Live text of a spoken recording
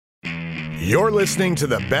You're listening to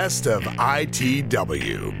the best of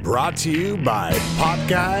ITW, brought to you by Pop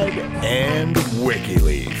Guide and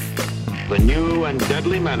WikiLeaf. The new and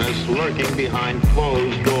deadly menace lurking behind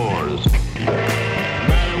closed doors.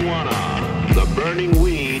 Marijuana, the burning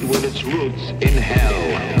weed with its roots in hell.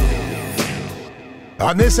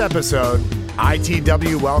 On this episode,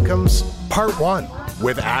 ITW welcomes Part 1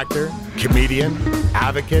 with actor, comedian,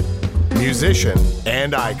 advocate, musician,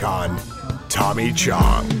 and icon, Tommy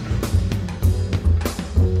Chong.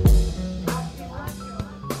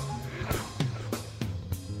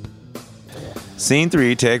 Scene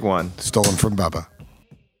 3, take 1. Stolen from Bubba.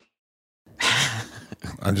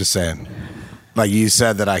 I'm just saying. Like you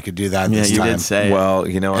said that I could do that this you time. did say it. Well,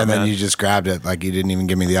 you know what, And then man? you just grabbed it like you didn't even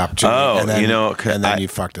give me the opportunity. Oh, and then, you know, and then you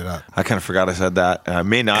fucked it up. I kind of forgot I said that. I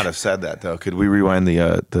may not have said that, though. Could we rewind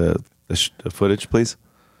the footage, please?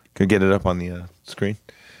 Can we get it up on the screen?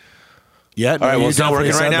 Yeah. All right, well, it's not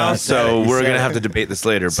working right now, so we're going to have to debate this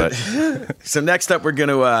later. But So next up, we're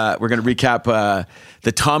gonna recap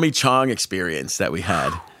the Tommy Chong experience that we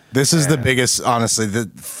had. This is the biggest, honestly,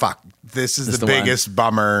 this is the biggest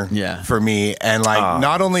bummer for me. And like,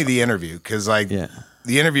 not only the interview, because the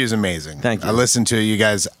interview is amazing. Thank you. I listened to it. You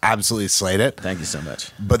guys absolutely slayed it. Thank you so much.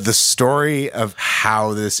 But the story of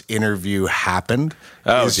how this interview happened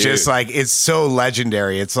is just like, it's so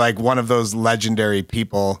legendary. It's like one of those legendary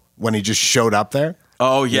people when he just showed up there.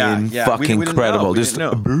 Oh yeah, fucking we incredible. Just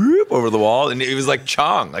boop over the wall, and it was like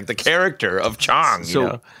Chong, like the character of Chong.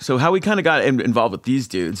 So how we kind of got involved with these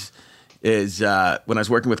dudes is when I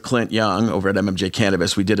was working with Clint Young over at MMJ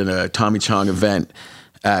Cannabis, we did a Tommy Chong event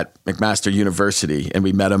at McMaster University, and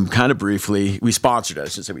we met him kind of briefly. We sponsored it, I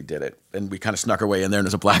should say we did it, and we kind of snuck our way in there, and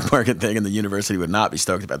there's a black market thing, and the university would not be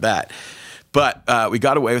stoked about that. But we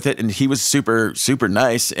got away with it, and he was super, super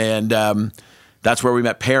nice, and that's where we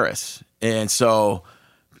met Paris. And so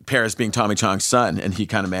Paris being Tommy Chong's son, and he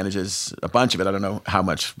kind of manages a bunch of it. I don't know how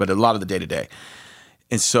much, but a lot of the day-to-day.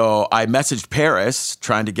 And so I messaged Paris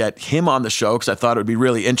trying to get him on the show because I thought it would be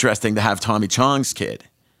really interesting to have Tommy Chong's kid.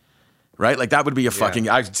 Right? Like that would be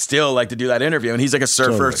I'd still like to do that interview. And he's like a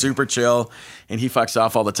surfer, super chill, and he fucks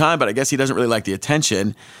off all the time, but I guess he doesn't really like the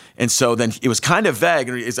attention. And so then it was kind of vague.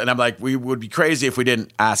 And I'm like, we would be crazy if we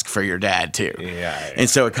didn't ask for your dad too. Yeah. And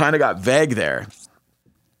so it kind of got vague there.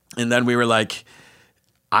 And then we were like,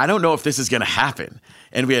 I don't know if this is going to happen.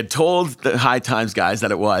 And we had told the High Times guys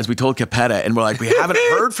that it was. We told Capetta, and we're like, we haven't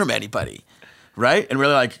heard from anybody. Right? And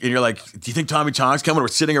we're like, and you're like, do you think Tommy Chong's coming? We're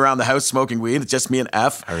sitting around the house smoking weed. It's just me and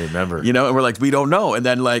F. I remember. You know, and we're like, we don't know. And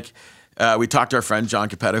then like, we talked to our friend John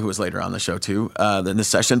Capetta, who was later on the show too, in this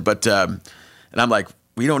session. But, and I'm like,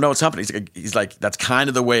 we don't know what's happening. He's like, that's kind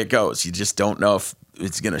of the way it goes. You just don't know if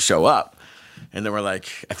it's going to show up. And then we're like,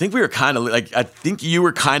 I think we were kind of like, I think you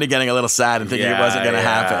were kind of getting a little sad and thinking it wasn't going to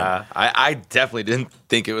happen. I definitely didn't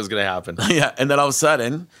think it was going to happen. Yeah. And then all of a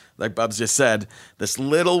sudden, like Bubs just said, this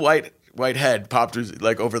little white head popped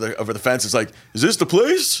like over the fence. It's like, is this the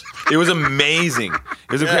place? It was amazing.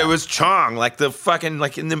 It was Chong, like the fucking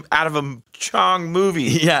out of a Chong movie.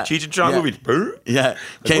 Yeah, Cheech and Chong movie. Yeah,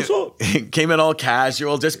 came in all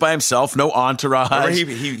casual, just by himself, no entourage.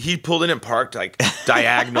 He pulled in and parked like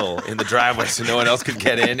diagonal in the driveway so no one else could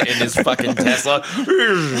get in his fucking Tesla.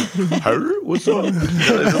 What's up?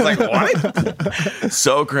 It's just like, what?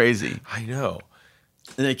 So crazy. I know.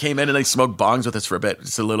 And they came in and they smoked bongs with us for a bit,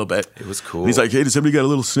 just a little bit. It was cool. And he's like, hey, does somebody got a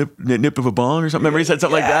little nip of a bong or something? Remember he said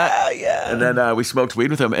something like that? Yeah. And then we smoked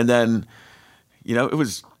weed with him. And then, you know,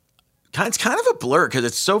 it's kind of a blur because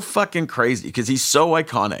it's so fucking crazy because he's so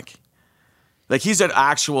iconic. Like he's an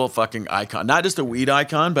actual fucking icon. Not just a weed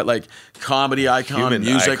icon, but like comedy icon, human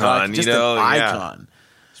music icon, just an icon.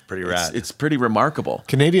 It's pretty rad. It's pretty remarkable.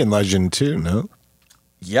 Canadian legend too, no?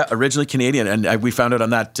 Yeah, originally Canadian, and we found out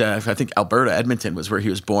on that, I think Alberta, Edmonton was where he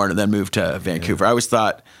was born and then moved to Vancouver. I always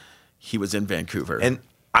thought he was in Vancouver. And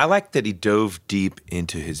I like that he dove deep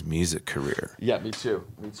into his music career. Yeah, me too.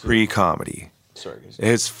 Pre-comedy. Sorry, guys.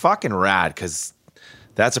 It's fucking rad because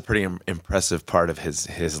that's a pretty impressive part of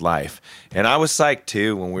his life. And I was psyched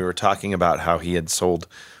too when we were talking about how he had sold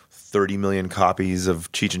 30 million copies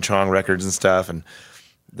of Cheech and Chong records and stuff, and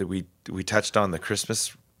that we touched on the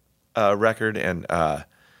Christmas record, and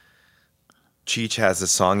Cheech has a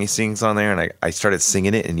song he sings on there, and I started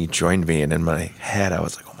singing it, and he joined me, and in my head I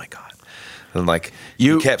was like, oh my God. And like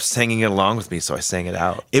you kept singing it along with me, so I sang it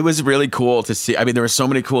out. It was really cool to see. I mean, there were so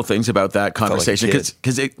many cool things about that conversation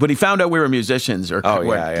because when he found out we were musicians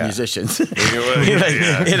musicians,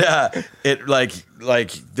 it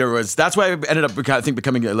like there was. That's why it ended up, I think,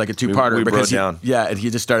 becoming like a two-parter. We because broke down. and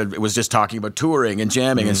he just started. It was just talking about touring and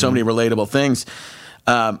jamming and so many relatable things.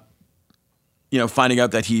 finding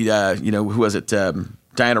out that he, who was it?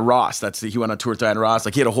 Diana Ross. He went on tour with Diana Ross.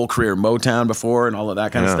 Like he had a whole career in Motown before and all of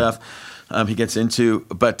that kind of stuff. He gets into,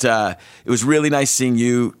 but it was really nice seeing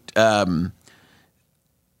you.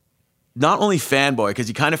 Not only fanboy, because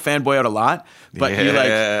you kind of fanboy out a lot, but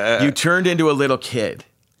you turned into a little kid.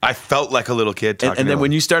 I felt like a little kid talking. And then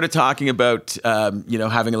when you started talking about,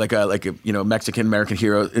 having like a Mexican American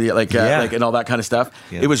hero, and all that kind of stuff,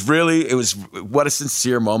 it was what a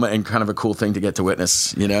sincere moment and kind of a cool thing to get to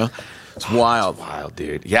witness. It's wild, wild,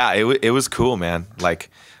 dude. Yeah, it was cool, man. Like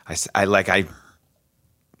I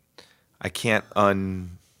can't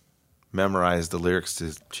memorize the lyrics to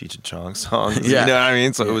Cheech and Chong songs. You know what I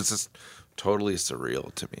mean? So it was just totally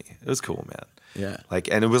surreal to me. It was cool, man. Yeah.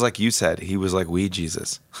 And it was like you said, he was like weed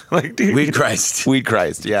Jesus. Like, dude. Weed Christ. Weed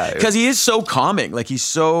Christ, yeah. Because he is so calming. Like he's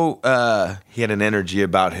so he had an energy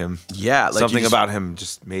about him. Yeah. Like something about him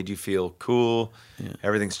just made you feel cool. Yeah.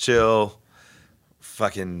 Everything's chill.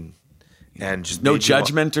 Fucking and just no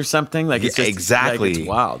judgment or something. Like it's just, exactly. Like, it's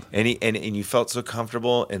wild. And you felt so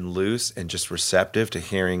comfortable and loose and just receptive to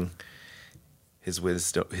hearing his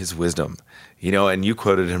wisdom, and you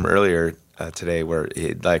quoted him earlier today where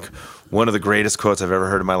one of the greatest quotes I've ever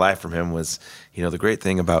heard in my life from him was, the great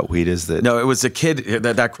thing about weed is that... No, it was a kid,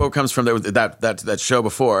 that quote comes from that show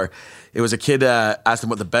before. It was a kid asked him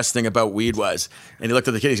what the best thing about weed was. And he looked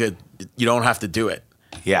at the kid, he said, you don't have to do it.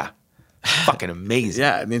 Yeah. Fucking amazing.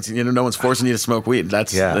 Yeah, it means no one's forcing you to smoke weed.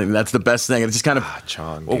 That's the best thing. It's just kind of...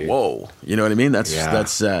 Chong, dude. Whoa. You know what I mean?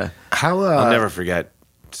 That's... I'll never forget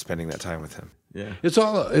spending that time with him. Yeah. It's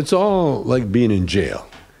all like being in jail.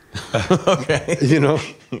 Okay.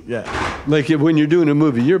 Yeah. Like when you're doing a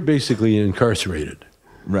movie, you're basically incarcerated.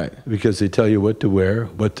 Right. Because they tell you what to wear,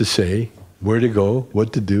 what to say, where to go,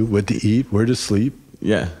 what to do, what to eat, where to sleep.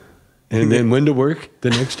 Yeah. And then when to work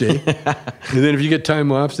the next day. And then if you get time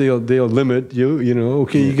off, they'll limit you,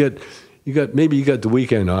 okay, you got maybe you got the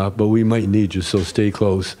weekend off, but we might need you, so stay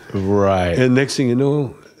close. Right. And next thing you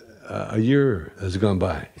know, a year has gone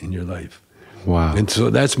by in your life. Wow. And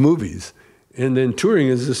so that's movies. And then touring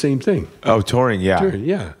is the same thing. Oh, touring, yeah. Touring,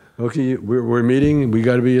 yeah. Okay, we're meeting. We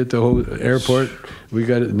got to be at the airport.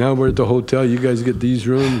 Now we're at the hotel. You guys get these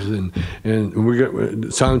rooms, and we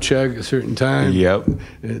got sound check a certain time. Yep.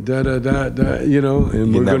 And And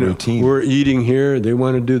we're eating here. They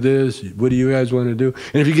want to do this. What do you guys want to do?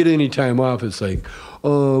 And if you get any time off, it's like,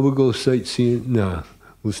 oh, we'll go sightseeing. Nah.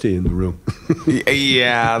 We'll stay in the room.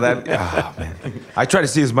 Yeah, man. I try to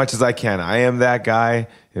see as much as I can. I am that guy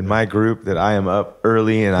in my group that I am up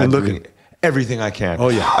early and I'm doing everything I can. Oh,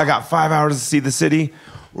 yeah. I got 5 hours to see the city.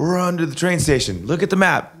 Run to the train station. Look at the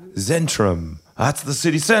map. Zentrum. That's the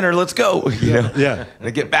city center. Let's go. Yeah. And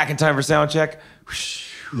I get back in time for sound check.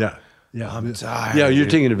 Yeah. I'm tired. Yeah, you're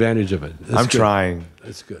taking advantage of it. I'm trying.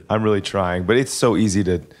 That's good. I'm really trying. But it's so easy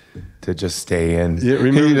to just stay in. Yeah,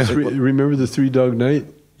 remember the Three Dog Night?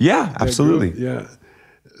 Yeah, absolutely. Yeah.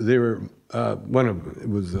 They were, one of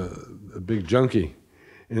them was a big junkie.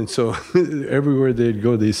 And so everywhere they'd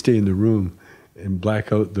go, they'd stay in the room and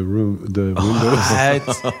black out the windows.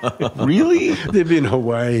 What? Really? They'd be in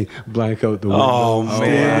Hawaii, black out the windows. Oh,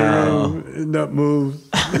 man. Not move.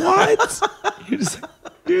 What? You're just like,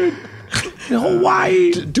 dude, in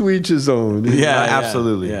Hawaii. To each his own. Yeah,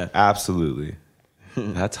 absolutely. Yeah. Absolutely.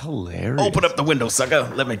 That's hilarious. Open up the window, sucker.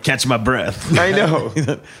 Let me catch my breath. I know.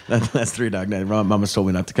 That's Three Dog Night. Mama's told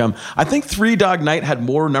me not to come. I think Three Dog Night had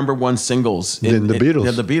more #1 singles than the Beatles.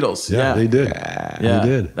 Than the Beatles. Yeah, they did. Yeah. They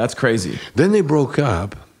did. That's crazy. Then they broke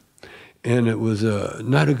up, and it was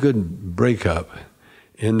not a good breakup,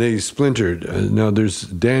 and they splintered. Now there's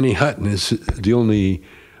Danny Hutton is the only.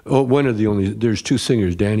 Oh, one of the only. There's two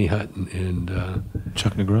singers, Danny Hutton and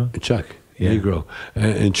Chuck Negro. Chuck Negro,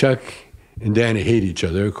 and Chuck and Danny hate each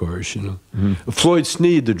other, of course. Mm-hmm. Floyd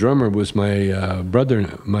Sneed, the drummer, was my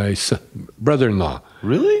brother-in-law.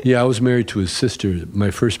 Really? Yeah, I was married to his sister, my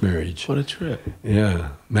first marriage. What a trip.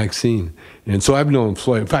 Yeah, Maxine. And so I've known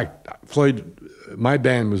Floyd. In fact, Floyd, my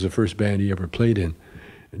band was the first band he ever played in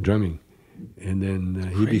drumming. And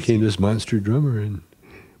then he became this monster drummer and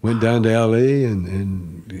went down to L.A.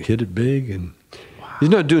 and hit it big. And he's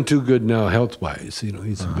not doing too good now health-wise.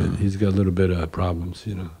 He's got a little bit of problems,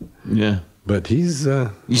 Yeah. But he's...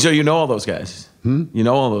 So you know all those guys? You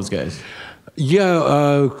know all those guys?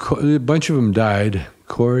 Yeah, a bunch of them died.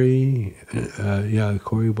 Corey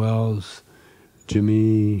Wells,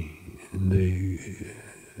 Jimmy, and the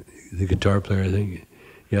guitar player, I think.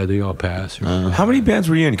 Yeah, they all passed. How many bands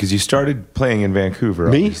were you in? Because you started playing in Vancouver,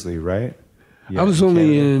 Me? obviously, right? Yeah, I was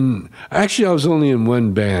only in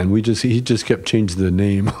one band. He just kept changing the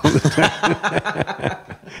name all the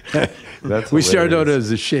time. We started out as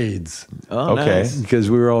the Shades. Oh, Okay. nice. Because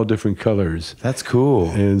we were all different colors. That's cool.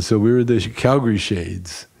 And so we were the Calgary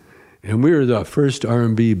Shades. And we were the first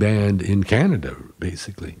R&B band in Canada,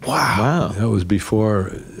 basically. Wow. That was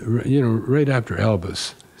before, right after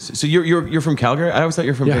Elvis. So you're from Calgary? I always thought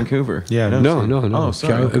you were from Yeah. Vancouver. Yeah. No. Oh,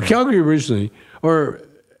 sorry. Okay. Calgary originally, or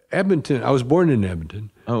Edmonton. I was born in Edmonton.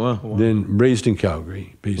 Oh, wow. Then raised in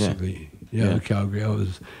Calgary, basically. Yeah, Calgary.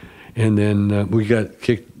 And then we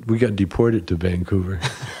got deported to Vancouver.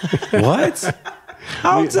 What?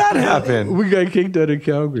 How did that happen? We got kicked out of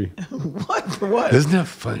Calgary. What? For what? Isn't that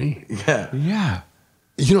funny? Yeah. Yeah.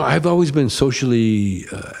 I've always been socially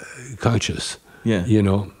conscious. Yeah.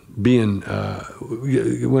 Being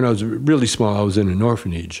when I was really small, I was in an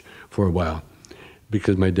orphanage for a while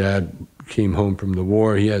because my dad came home from the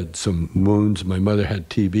war. He had some wounds. My mother had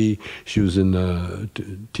TB. She was in the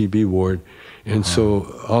TB ward. And so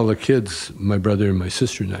all the kids, my brother and my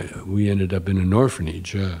sister and I, we ended up in an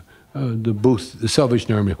orphanage, the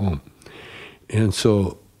Salvation Army home. And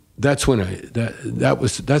so that's when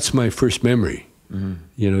that's my first memory,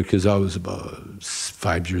 because I was about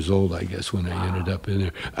 5 years old, I guess, when I ended up in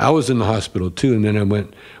there. I was in the hospital too, and then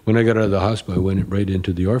when I got out of the hospital, I went right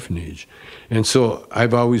into the orphanage. And so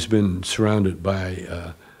I've always been surrounded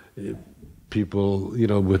by people,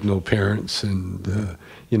 with no parents and,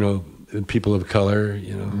 people of color,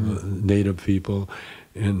 Native people.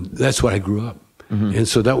 And that's what I grew up. And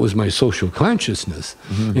so that was my social consciousness.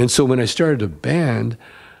 And so when I started a band,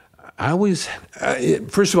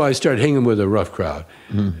 first of all, I started hanging with a rough crowd.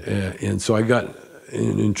 And so I got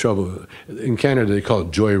in trouble. In Canada, they call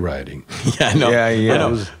it joyriding. Yeah, I know. Yeah. I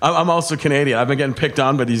know. I'm also Canadian. I've been getting picked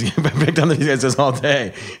on by these guys all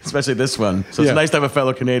day, especially this one. So it's nice to have a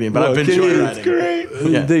fellow Canadian, but I've been joyriding.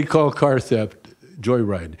 Great. Yeah. They call car theft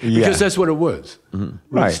joyride because that's what it was.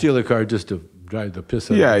 We'd steal a car just to drive the piss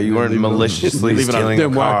out of it. Yeah, you weren't maliciously stealing a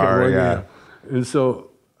car. Yeah. And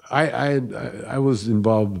so I was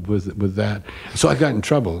involved with that. So I got in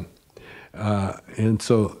trouble. And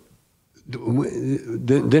so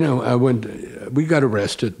then I went, we got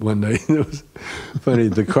arrested one night. It was funny.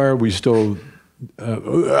 The car we stole,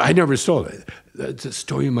 I never stole it. That's a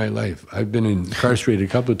story of my life. I've been incarcerated a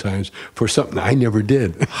couple of times for something I never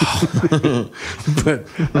did. But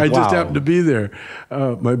I just happened to be there.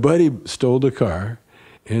 My buddy stole the car,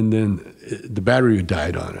 and then the battery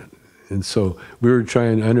died on it. And so we were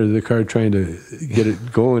under the car trying to get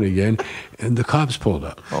it going again, and the cops pulled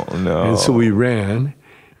up. Oh, no. And so we ran,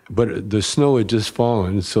 but the snow had just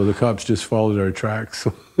fallen, so the cops just followed our tracks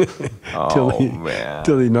till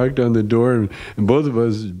he knocked on the door, and both of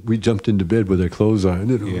us, we jumped into bed with our clothes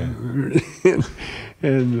on.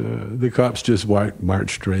 And the cops just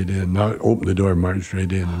marched right in, opened the door, marched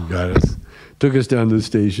right in and got us, took us down to the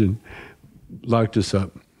station, locked us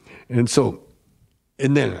up. And so,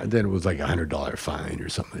 and then it was like $100 fine or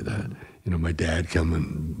something like that. My dad come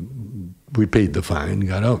and we paid the fine,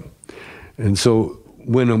 got out. And so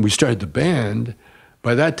when we started the band,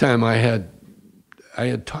 by that time I had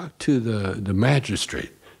talked to the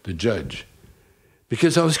magistrate, the judge,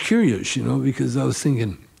 because I was curious, because I was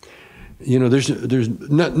thinking, there's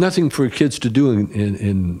nothing for kids to do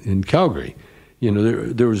in Calgary.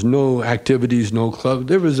 There was no activities, no club.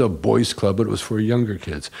 There was a boys' club, but it was for younger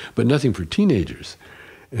kids, but nothing for teenagers.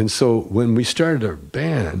 And so when we started our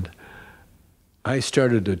band, I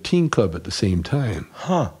started a teen club at the same time.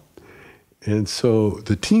 Huh. And so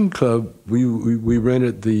the teen club, we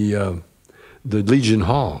rented the Legion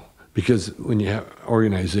Hall, because when you have an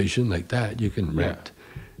organization like that, you can rent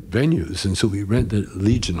venues. And so we rented the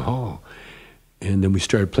Legion Hall. And then we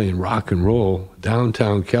started playing rock and roll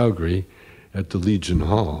downtown Calgary at the Legion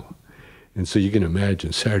Hall. And so you can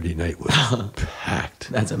imagine Saturday night was packed.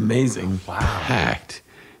 That's amazing. Wow. Packed.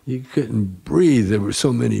 You couldn't breathe. There were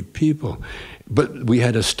so many people. But we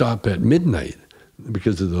had to stop at midnight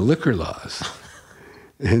because of the liquor laws.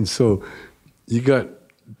 And so you got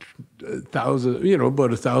about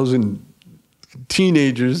 1,000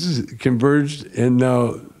 teenagers converged, and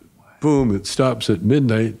now, boom, it stops at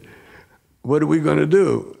midnight. What are we going to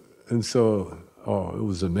do? And so, it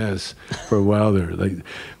was a mess for a while there. Like,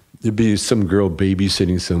 there'd be some girl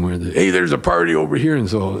babysitting somewhere. Hey, there's a party over here. And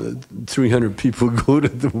so 300 people go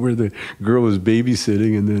to where the girl was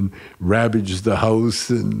babysitting and then ravage the house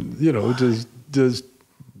and, just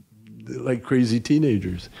like crazy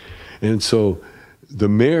teenagers. And so the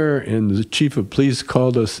mayor and the chief of police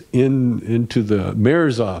called us into the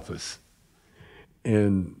mayor's office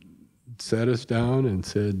and sat us down and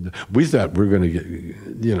said, we thought we're going to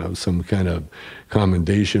get, some kind of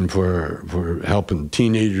commendation for helping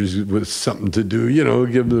teenagers with something to do,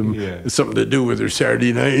 give them something to do with their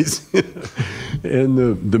Saturday nights. And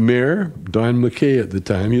the mayor, Don McKay at the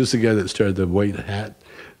time, he was the guy that started the white hat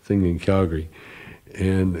thing in Calgary,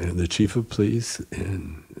 and the chief of police,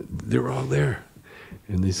 and they were all there.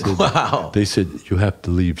 And they said, They said, you have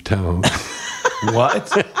to leave town.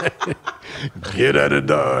 What? Get out of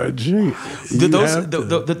Dodge.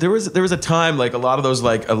 There was a time like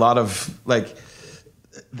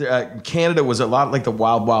Canada was a lot like the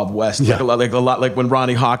Wild Wild West. Yeah. Like a lot like when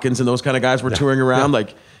Ronnie Hawkins and those kind of guys were touring around.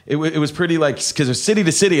 Like it was pretty like because it was city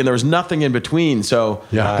to city and there was nothing in between. So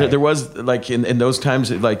there was like in those times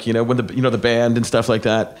like when the band and stuff like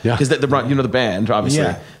that. Yeah. Because the band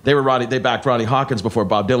obviously they backed Ronnie Hawkins before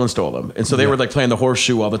Bob Dylan stole them, and so they were like playing the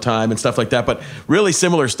Horseshoe all the time and stuff like that. But really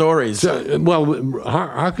similar stories. So,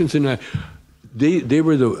 Hawkins and I, they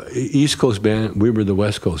were the East Coast band. We were the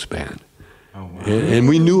West Coast band. Oh, wow. And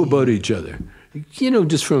we knew about each other,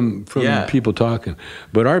 just from people talking.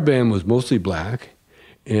 But our band was mostly black,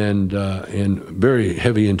 and very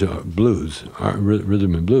heavy into blues,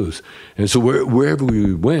 rhythm and blues. And so wherever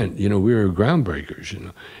we went, we were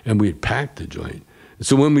groundbreakers, and we had packed the joint.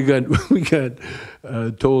 So when we got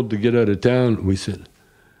told to get out of town, we said,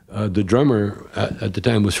 the drummer at the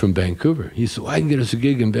time was from Vancouver. He said, well, I can get us a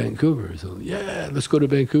gig in Vancouver. So, let's go to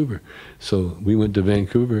Vancouver. So we went to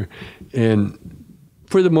Vancouver, and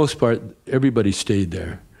for the most part, everybody stayed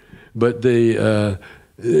there. But then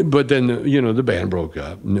the band broke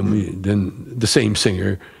up, and then the same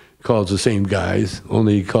singer calls the same guys,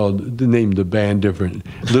 only named the band different.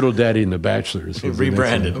 Little Daddy and the Bachelors.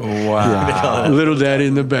 Rebranded. Wow. Little Daddy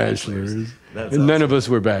and the Bachelors. That's and none of us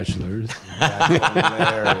were bachelors. That's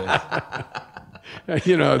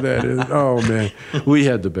hilarious. That is, oh man, we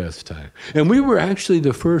had the best time. And we were actually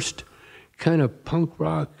the first kind of punk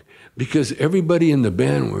rock, because everybody in the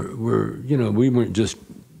band were we weren't just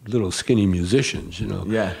little skinny musicians,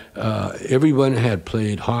 Yeah. Everyone had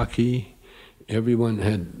played hockey. Everyone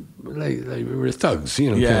had, like we were thugs,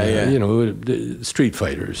 street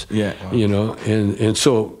fighters. Yeah. And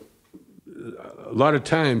so a lot of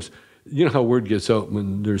times, how word gets out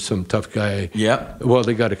when there's some tough guy. Yeah. Well,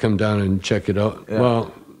 they got to come down and check it out. Yeah.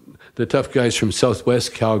 Well, the tough guys from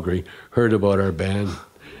Southwest Calgary heard about our band,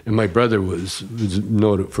 and my brother was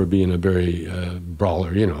noted for being a very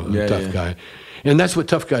brawler, tough guy. And that's what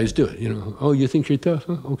tough guys do. Oh, you think you're tough?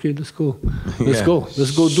 Huh? Okay, let's go. Let's go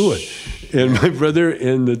do it. And my brother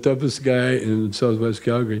and the toughest guy in Southwest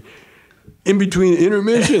Calgary, in between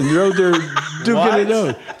intermission, they're out there duking it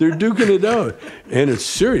out. They're duking it out. And it's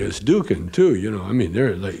serious duking, too.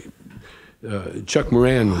 They're like, Chuck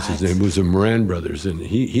Moran was his name, was the Moran Brothers, and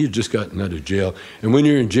he had just gotten out of jail. And when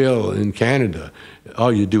you're in jail in Canada,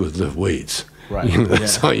 all you do is lift weights. Right.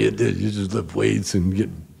 That's all you did. You just lift weights and get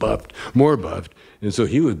more buffed. And so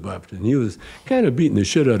he was buffed, and he was kind of beating the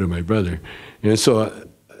shit out of my brother. And so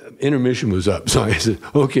intermission was up. So I said,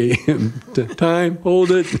 okay, time, hold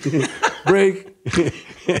it, break.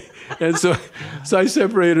 And so I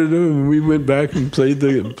separated them, and we went back and played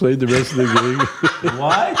the rest of the gig.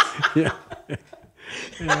 What? Yeah.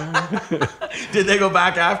 Did they go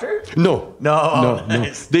back after? No.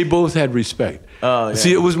 Nice. They both had respect. Oh, yeah.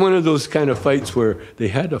 See, it was one of those kind of fights where they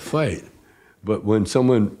had to fight, but when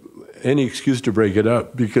any excuse to break it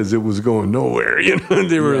up because it was going nowhere,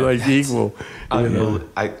 they were like equal.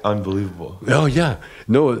 Unbelievable. Oh yeah,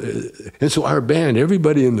 no, and so our band,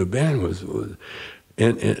 everybody in the band was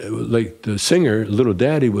and like the singer, Little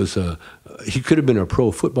Daddy was he could have been a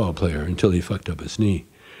pro football player until he fucked up his knee,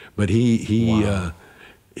 but he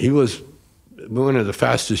was one of the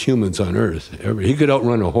fastest humans on earth ever. He could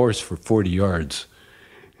outrun a horse for 40 yards.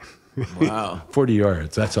 Wow. 40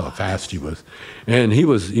 yards, that's how fast he was. And he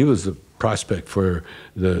was a prospect for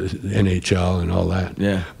the NHL and all that.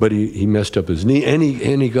 Yeah. But he messed up his knee, and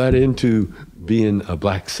he got into being a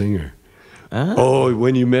black singer. Oh,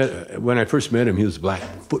 when I first met him, he was a black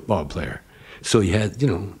football player. So he had,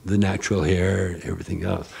 the natural hair, everything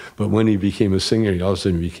else. But when he became a singer, he all of a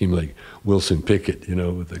sudden became like Wilson Pickett,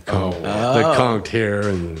 with the conked hair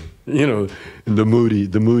and the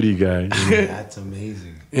moody guy. That's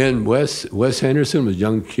amazing. And Wes Henderson was a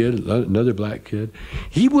young kid, another black kid.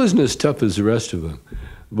 He wasn't as tough as the rest of them.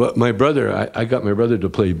 But my brother, I got my brother to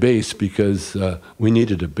play bass because we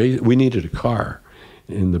needed a car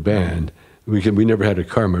in the band. We never had a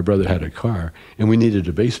car. My brother had a car, and we needed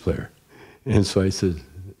a bass player. And so I said,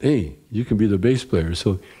 hey, you can be the bass player.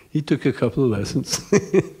 So he took a couple of lessons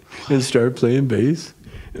and started playing bass.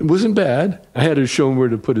 It wasn't bad. I had to show him where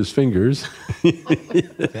to put his fingers.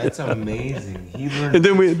 That's amazing. He learned. And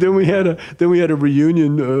then we had a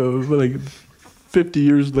reunion like 50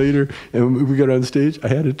 years later, and we got on stage. I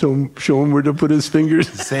had to show him where to put his fingers.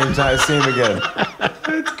 Same time, same again.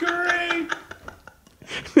 That's great.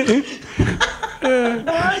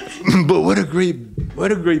 But what a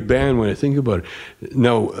great band when I think about it.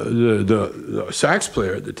 Now the sax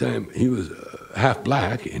player at the time, he was half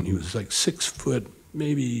black, and he was like 6 foot,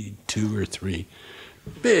 maybe 2 or 3.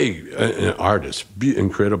 Big an artist,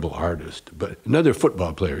 incredible artist, but another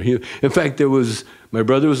football player. In fact, my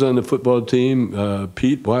brother was on the football team.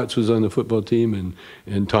 Pete Watts was on the football team,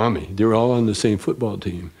 and Tommy. They were all on the same football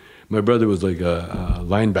team. My brother was like a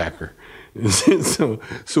linebacker,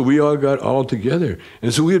 so we all got all together,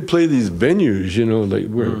 and so we would play these venues. Like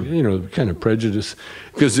we're kind of prejudiced,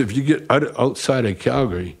 because if you get outside of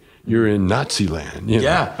Calgary, you're in Nazi land.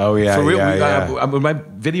 Yeah. Oh, yeah. For real, yeah. when my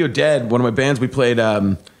video dead, one of my bands, we played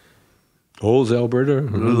Olds, Alberta?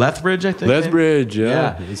 Lethbridge, I think. Lethbridge,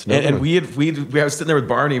 yeah. And we was sitting there with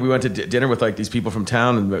Barney. We went to dinner with like these people from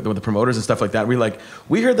town and with the promoters and stuff like that.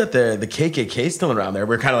 We heard that the KKK is still around there.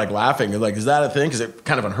 We're kind of like laughing. They're like, is that a thing? Because it's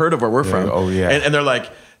kind of unheard of where we're from. Oh, yeah. And they're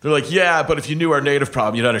like, yeah, but if you knew our native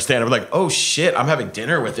problem, you'd understand. And we're like, oh shit, I'm having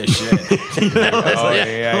dinner with this shit.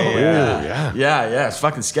 Yeah. It's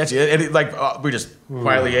fucking sketchy. And we just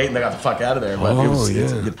quietly ate and they got the fuck out of there. But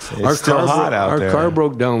it's still hot out there. Our car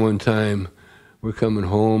broke down one time. We're coming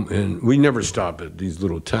home, and we never stop at these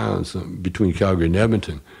little towns between Calgary and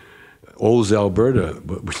Edmonton, Olds, Alberta,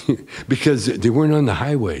 because they weren't on the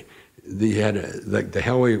highway. They had the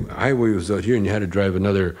highway was out here, and you had to drive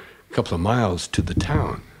another couple of miles to the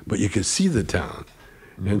town, but you could see the town.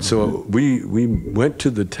 And so we went to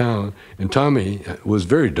the town, and Tommy was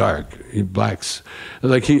very dark. There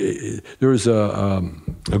was a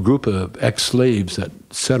group of ex-slaves that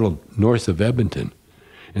settled north of Edmonton,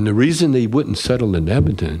 and the reason they wouldn't settle in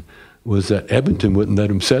Edmonton was that Edmonton wouldn't let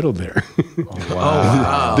them settle there.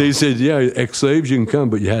 Wow. They said, yeah, ex-slaves, you can come,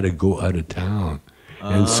 but you had to go out of town.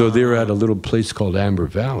 And so they were at a little place called Amber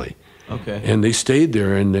Valley. Okay. And they stayed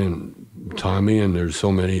there, and then Tommy, and there's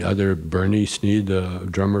so many other, Bernie Sneed, the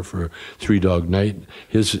drummer for Three Dog Night,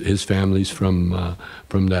 his family's from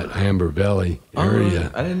that Amber Valley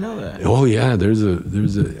area. I didn't know that. Oh yeah, there's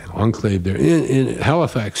a enclave there in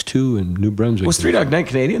Halifax too, in New Brunswick. Was Three Dog Night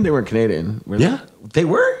Canadian? They weren't Canadian. They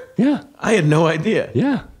were? Yeah. I had no idea.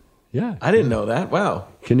 Yeah. I didn't know that. Wow.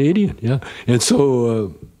 Canadian, yeah. And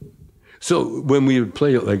so when we would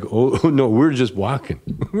play it, like, oh no, we're just walking.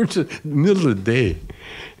 We're just middle of the day.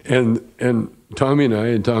 And Tommy,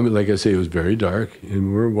 like I say, it was very dark,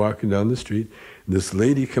 and we're walking down the street. This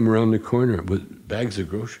lady come around the corner with bags of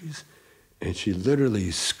groceries, and she literally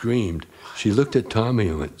screamed. She looked at Tommy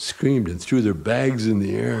and screamed and threw their bags in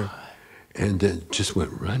the air, and then just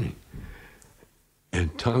went running.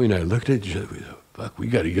 And Tommy and I looked at each other. We thought, fuck, we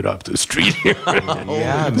got to get off the street here.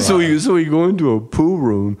 So we go into a pool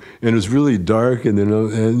room, and it's really dark, and then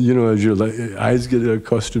as your eyes get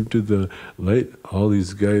accustomed to the light, all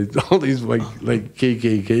these guys, like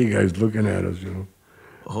KKK guys looking at us,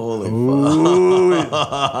 Holy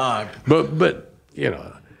fuck. But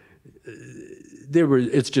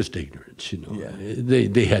it's just ignorance, Yeah.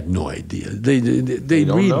 They had no idea. They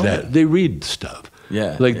read that. They read stuff.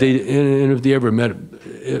 Yeah. And if they ever met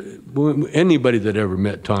anybody that ever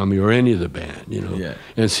met Tommy or any of the band,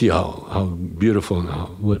 and see how beautiful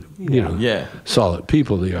and solid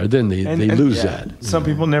people they are, then they lose that. Some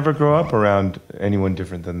people never grow up around anyone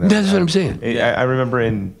different than them. That's what I'm saying. I remember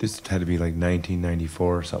this had to be like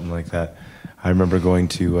 1994 or something like that. I remember going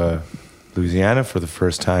to Louisiana for the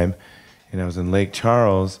first time, and I was in Lake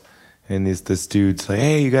Charles, and this dude's like,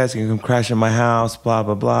 hey, you guys can come crash at my house, blah,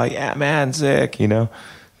 blah, blah. Yeah, man, sick,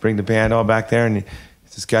 Bring the band all back there, and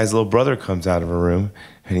this guy's little brother comes out of a room,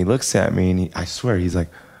 and he looks at me, and I swear, he's like,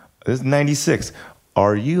 this is 96.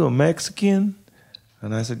 Are you a Mexican?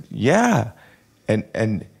 And I said, yeah.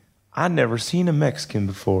 And I'd never seen a Mexican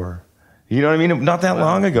before. You know what I mean? Not that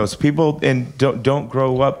long ago. So people don't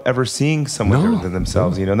grow up ever seeing someone different than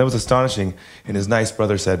themselves. And that was astonishing. And his nice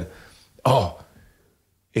brother said, oh,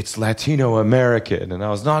 it's Latino American. And I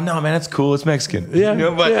was, no, man, it's cool. It's Mexican. Yeah.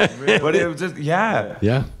 But it was just,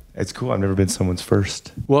 yeah. It's cool. I've never been someone's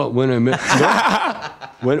first. Well, when I met,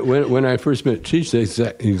 when I first met Cheech, that's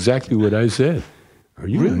exactly what I said. Are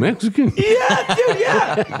you Mexican? Yeah, dude,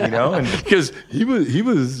 yeah. And because he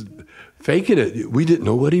was faking it. We didn't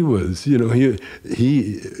know what he was. He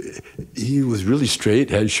was really straight,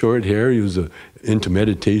 had short hair. He was into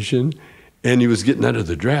meditation, and he was getting out of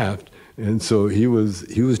the draft. And so he was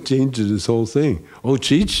changing this whole thing. Oh,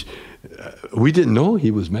 Cheech, we didn't know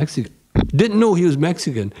he was Mexican. Didn't know he was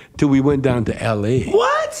Mexican till we went down to L.A.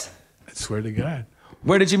 What? I swear to God.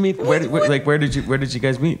 Where did you meet? Where did you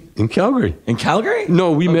guys meet? In Calgary. In Calgary?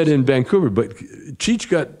 No, we met in Vancouver. But Cheech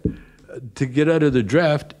got to get out of the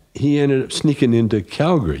draft. He ended up sneaking into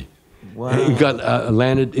Calgary. Wow. He got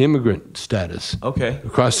landed immigrant status. Okay.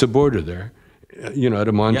 Across the border there, out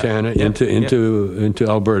of Montana into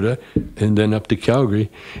Alberta, and then up to Calgary.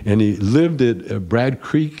 And he lived at Brad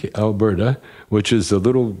Creek, Alberta, which is a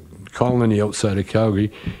little colony outside of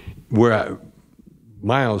Calgary,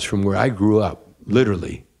 miles from where I grew up,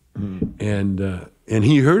 literally. And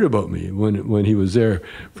he heard about me when he was there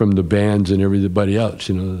from the bands and everybody else.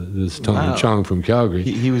 This Tommy Chong from Calgary.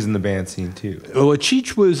 He was in the band scene too. Oh,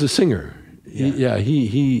 Cheech was a singer.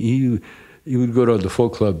 He would go to the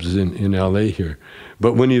folk clubs in L.A. here.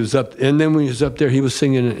 But when he was up there, he was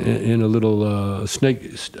singing in a little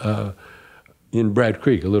snake in Brad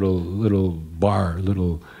Creek, a little bar,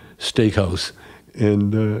 little steakhouse.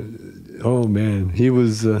 And oh man, he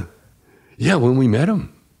was when we met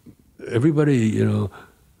him, everybody,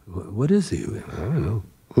 what is he? I don't know.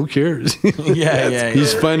 Who cares?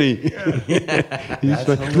 He's funny. He's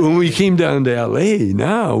funny. When we came down to L.A.,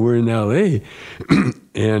 now we're in L.A.,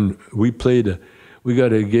 and we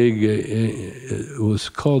got a gig. It was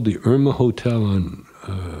called the Irma Hotel on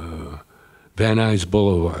Van Nuys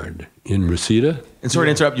Boulevard in Reseda. And sorry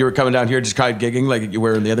to interrupt, you were coming down here just kind of gigging like you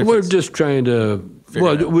were in the other We're kids? just trying to,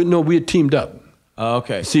 we had teamed up. Oh,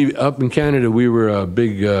 okay. See, up in Canada, we were a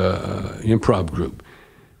big improv group.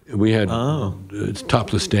 We had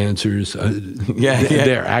topless dancers.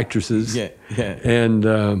 They're actresses. And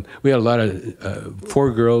we had a lot of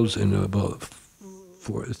 4 girls and about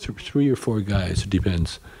 3 or 4 guys. It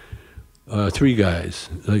depends. 3 guys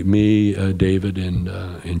like me, David, and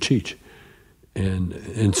Cheech.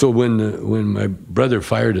 And so when my brother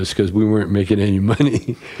fired us because we weren't making any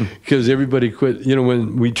money, because everybody quit.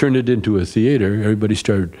 When we turned it into a theater, everybody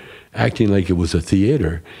started acting like it was a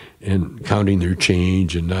theater and counting their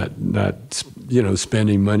change and not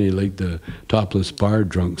spending money like the topless bar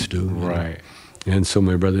drunks do. Right. And so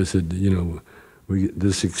my brother said,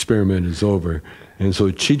 this experiment is over. And so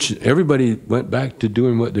Cheech, everybody went back to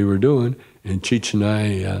doing what they were doing, and Cheech and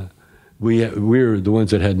I, we were the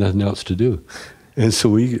ones that had nothing else to do. And so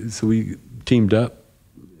we teamed up,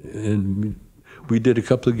 and we did a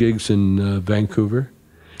couple of gigs in Vancouver.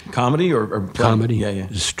 Comedy or comedy? Yeah.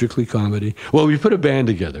 Strictly comedy. Well, we put a band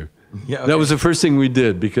together. Yeah, okay. That was the first thing we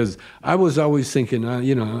did, because I was always thinking,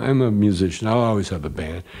 I'm a musician. I'll always have a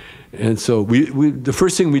band. And so the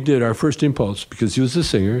first thing we did, our first impulse, because he was a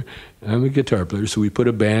singer, I'm a guitar player, so we put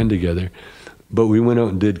a band together. But we went out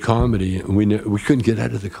and did comedy, and we couldn't get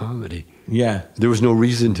out of the comedy. Yeah. There was no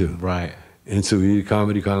reason to. Right. And so we did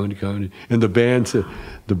comedy. And the band,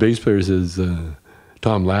 the bass player says,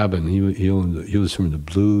 Tom Labin, he was from the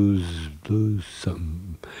blues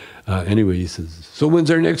something. Anyway, he says, so when's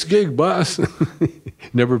our next gig, boss?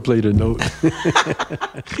 Never played a note.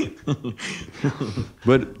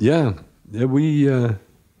 But we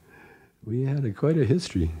had quite a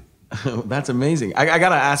history. That's amazing. I got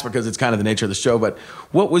to ask, because it's kind of the nature of the show, but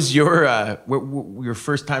what was your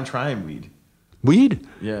first time trying weed? Weed?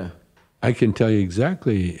 Yeah. I can tell you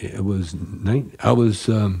exactly. I was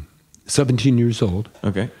 17 years old.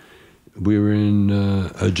 Okay. We were in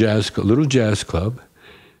a little jazz club.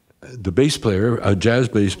 The bass player, a jazz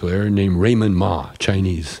bass player named Raymond Ma,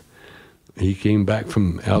 Chinese. He came back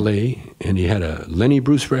from L.A. and he had a Lenny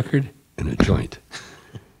Bruce record and a joint.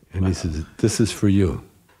 And he says, "This is for you."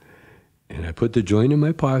 And I put the joint in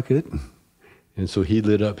my pocket, and so he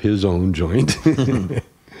lit up his own joint.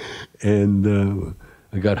 And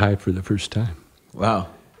I got high for the first time. Wow.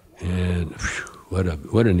 And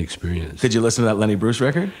what an experience. Did you listen to that Lenny Bruce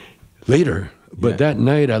record? Later. But that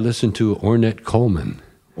night I listened to Ornette Coleman.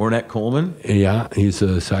 Ornette Coleman? Yeah, he's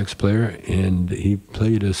a sax player, and he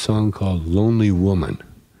played a song called Lonely Woman.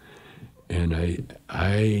 And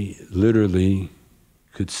I literally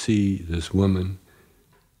could see this woman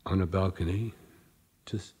on a balcony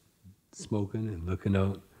just smoking and looking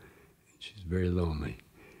out. She's very lonely.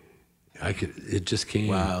 It just came.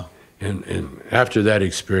 Wow. And after that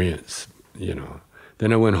experience,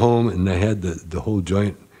 then I went home and I had the whole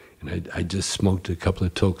joint, and I just smoked a couple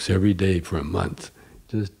of tokes every day for a month.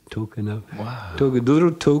 Just toking up. Wow. Took a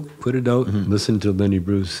little toke, put it out, and listened to Lenny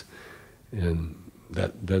Bruce. And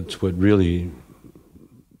that's what really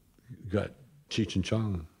got Cheech and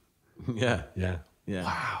Chong. Yeah. Yeah. Yeah.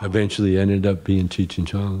 Wow. Eventually ended up being Cheech and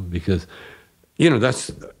Chong because,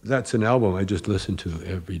 that's an album I just listened to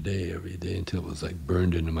every day until it was like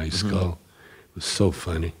burned into my skull. It was so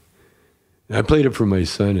funny. And I played it for my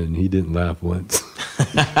son, and he didn't laugh once.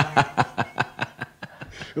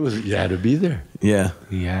 It was, you had to be there. Yeah.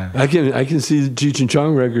 I can see the Cheech and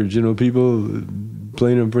Chong records. People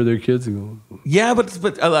playing them for their kids and go. Yeah,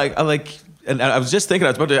 but I like. And I was just thinking,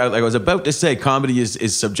 I was about to say comedy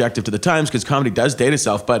is subjective to the times because comedy does date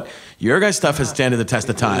itself, but your guys' stuff has standed the test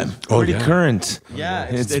of time. Pretty current. Yeah,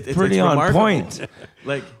 it's pretty on point.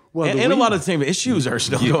 Like, and a lot of the same issues are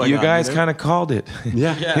still going on. You guys kind of called it.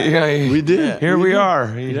 Yeah, we did. Yeah. Here we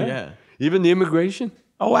are. Yeah. Even the immigration.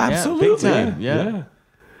 Oh, absolutely. Big time.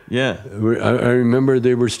 Yeah. I remember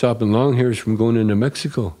they were stopping long hairs from going into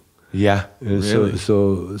Mexico. Yeah. And really?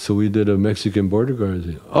 So we did a Mexican border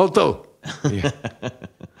guard. Alto. Yeah.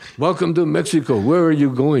 Welcome to Mexico. Where are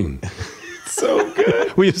you going? So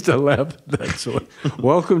good. We used to laugh at that. So,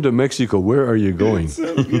 welcome to Mexico. Where are you going? It's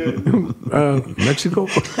so good. Mexico.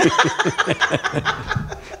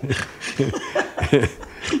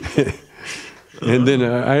 And then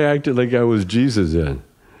I acted like I was Jesus then.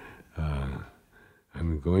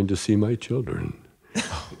 I'm going to see my children.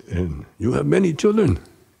 And you have many children?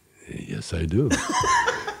 Yes, I do.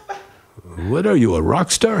 What are you, a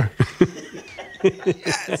rock star?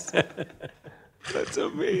 Yes. That's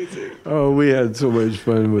amazing. Oh, we had so much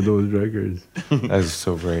fun with those records. That's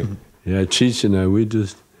so great. Yeah, Cheech and I, we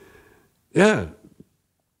just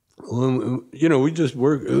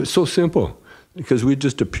work. It was so simple because we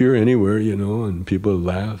just appear anywhere, and people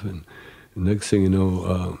laugh. And the next thing you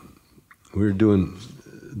know, we were doing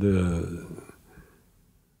the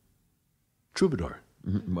Troubadour.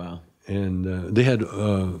 Wow. And they had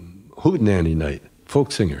Hootenanny night,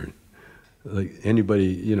 folk singer. Like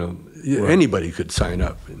anybody, anybody could sign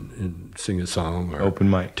up and sing a song or open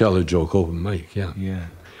mic, tell a joke, open mic, yeah.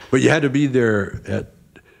 But you had to be there at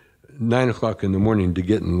 9 o'clock in the morning to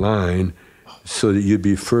get in line, so that you'd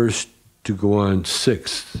be first to go on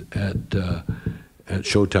 6th at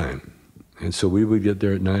showtime. And so we would get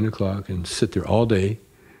there at 9 o'clock and sit there all day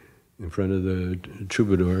in front of the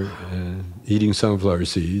Troubadour, eating sunflower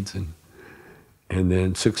seeds, and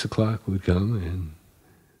then 6 o'clock would come and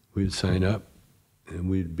we'd sign up, and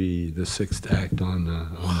we'd be the 6th act on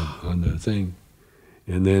the thing.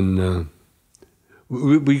 And then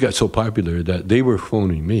we got so popular that they were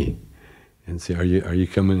phoning me and say, "Are you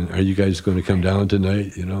coming? Are you guys going to come down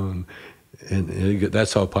tonight?" And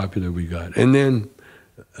that's how popular we got. And then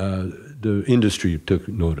the industry took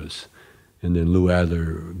notice, and then Lou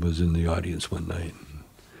Adler was in the audience one night,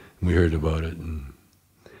 and we heard about it, and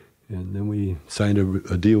then we signed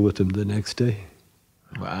a deal with him the next day.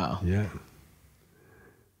 Wow. Yeah.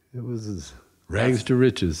 It was rags to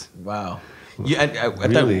riches. Wow. Yeah.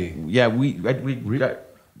 Really? We got.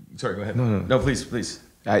 Sorry. Go ahead. No. Please.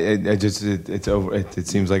 It's over. It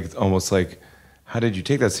seems like it's almost like, how did you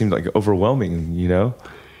take that? It seemed like overwhelming,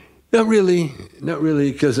 Not really,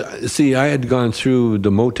 because see, I had gone through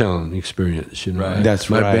the Motown experience. Right. That's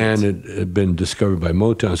my right. band had been discovered by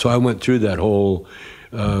Motown, so I went through that whole,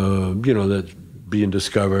 that being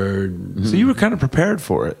discovered. So you were kind of prepared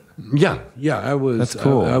for it. Yeah, I was. That's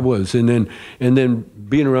cool. I was, and then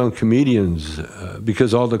being around comedians,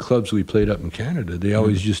 because all the clubs we played up in Canada, they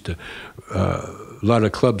always used to. A lot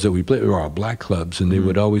of clubs that we played were all black clubs, and they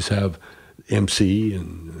would always have MC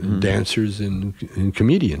and dancers and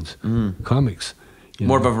comedians, comics.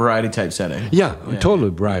 More of a variety type setting. Yeah, total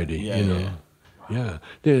variety. Yeah.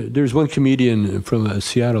 There's one comedian from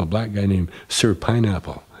Seattle, a black guy named Sir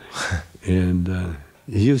Pineapple. And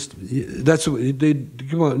that's what they'd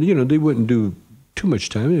come on, they wouldn't do too much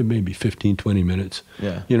time, maybe 15, 20 minutes.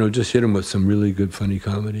 Yeah. Just hit them with some really good, funny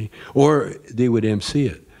comedy. Or they would MC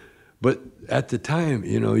it. But at the time,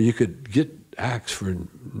 you could get acts for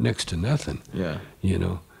next to nothing. Yeah.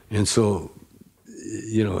 And so,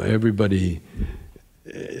 everybody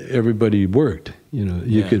worked,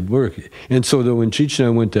 you could work. And so when Cheech and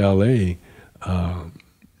I went to L.A.,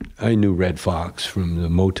 I knew Red Fox from the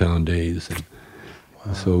Motown days, and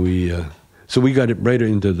so we got it right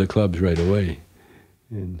into the clubs right away,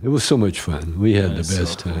 and it was so much fun. We had the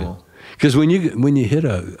best time because when you hit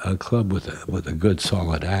a club with a good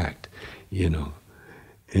solid act,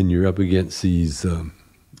 and you're up against these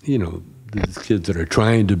these kids that are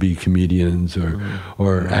trying to be comedians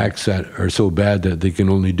or acts that are so bad that they can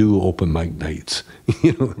only do open mic nights.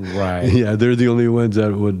 Right. Yeah, they're the only ones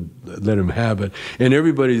that would let them have it. And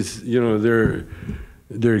everybody's, their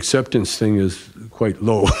acceptance thing is quite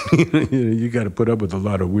low. You got to put up with a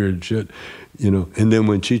lot of weird shit, And then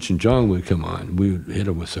when Cheech and Chong would come on, we would hit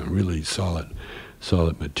them with some really solid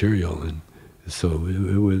material, So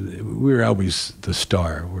we were always the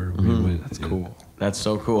star where we went. That's cool. That's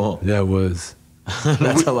so cool. That was.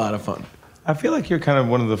 That's a lot of fun. I feel like you're kind of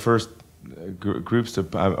one of the first groups to,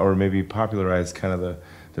 or maybe popularize kind of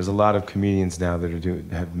there's a lot of comedians now that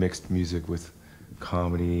have mixed music with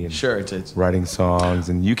comedy and it's writing songs.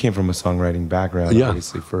 And you came from a songwriting background, Yeah.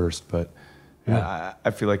 obviously, first. But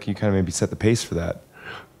I feel like you kind of maybe set the pace for that.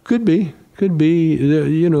 Could be.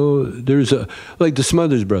 You know, there's like the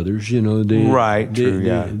Smothers Brothers. You know, Right,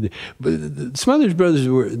 true, but the Smothers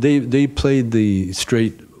Brothers they played the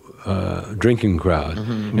straight drinking crowd,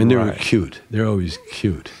 and they were cute. They're always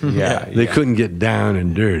cute. They couldn't get down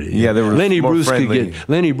and dirty. Yeah, they were Lenny more Bruce friendly.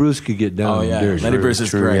 Lenny Bruce could get down and dirty. Lenny Bruce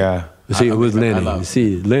is great. Yeah. See, it was Lenny.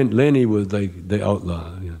 See, Lenny was like the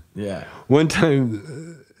outlaw. You know? Yeah. One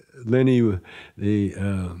time, Lenny,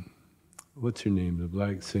 what's her name? The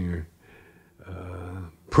black singer,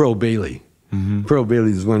 Pearl Bailey. Pearl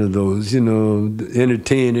Bailey is one of those, you know,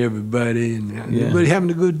 entertain everybody and everybody having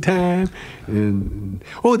a good time. And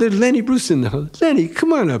there's Lenny Bruce in the house. Lenny,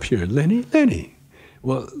 come on up here, Lenny.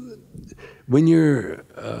 Well, when you're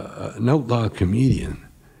an outlaw comedian,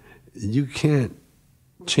 you can't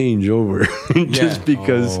change over just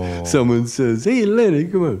because someone says, "Hey, Lenny,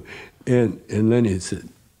 come on." And Lenny said,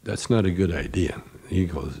 "That's not a good idea." He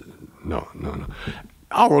goes, No.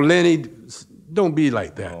 "Oh, Lenny, don't be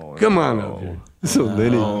like that. Come on up here." So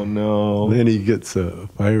Lenny gets a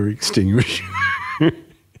fire extinguisher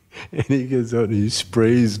and he gets out and he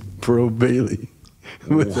sprays Pearl Bailey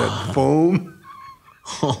with that foam.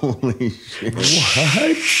 Holy shit!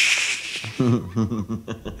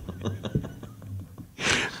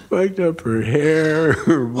 Fucked up her hair,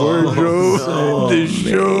 her wardrobe, the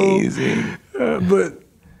show. But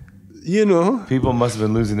you know, People must have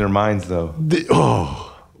been losing their minds, though.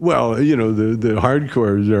 Well, you know, the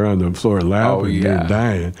hardcores are on the floor laughing, they're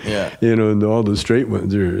dying. Yeah. You know, and all the straight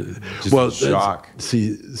ones are Just shock.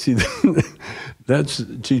 See, that's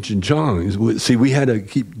Cheech and Chong. See, we had to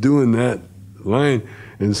keep doing that line,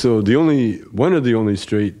 and so one of the only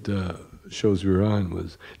straight shows we were on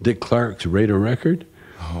was Dick Clark's Rate a Record.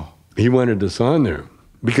 He wanted us on there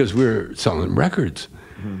because we were selling records,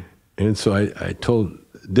 and so I told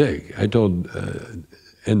Dick, and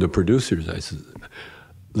the producers, I said,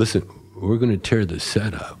 "Listen, we're going to tear the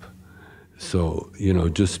set up. So, you know,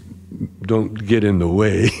 just don't get in the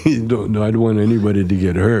way. I don't want anybody to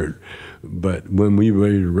get hurt. But when we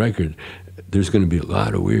write a record, there's going to be a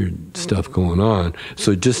lot of weird stuff going on.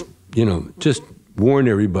 So just warn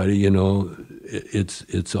everybody, you know,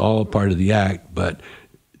 it's all part of the act, but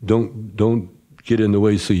don't get in the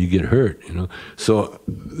way so you get hurt, you know." So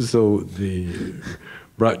the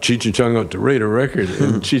brought Cheech and Chong out to rate a record,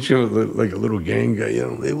 and Cheech Chong looked like a little gang guy, you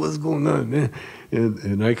know, "Hey, what's going on, man?"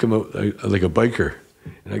 And I come out like a biker,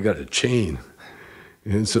 and I got a chain.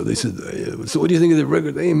 And so they said, "So what do you think of the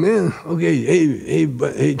record?" "Hey, man, okay,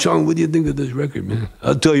 hey, Chong, what do you think of this record, man?"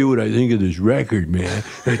 "I'll tell you what I think of this record, man."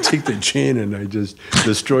 I take the chain and I just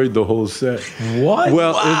destroyed the whole set. What?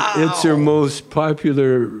 Well, it's their most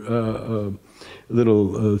popular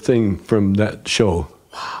little thing from that show.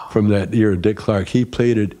 Wow. From that year, Dick Clark. He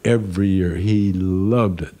played it every year. He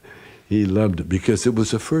loved it. Because it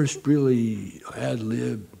was the first really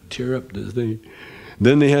ad-lib, tear up the thing.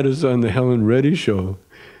 Then they had us on the Helen Reddy show.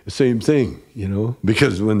 Same thing, you know,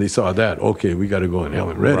 because when they saw that, okay, we got to go on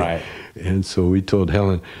Helen Reddy. Right. And so we told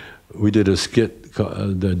Helen, we did a skit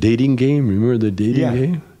called The Dating Game. Remember the dating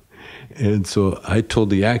game? And so I told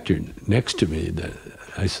the actor next to me that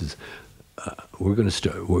I said, we're going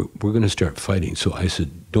to start fighting. So I said,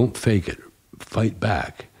 don't fake it, fight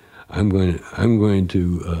back. I'm going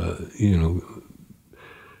to you know,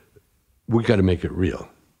 we got to make it real.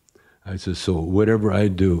 I said, so whatever I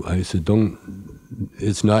do, I said,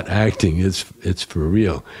 it's not acting, it's for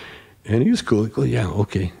real. And he was cool. He goes, yeah,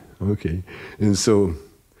 okay. And so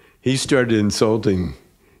he started insulting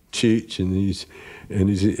Cheech, and he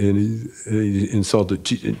insulted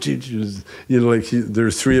Cheech. And Cheech was, you know, like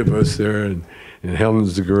there's three of us there, and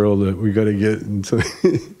Helen's the girl that we got to get. And so,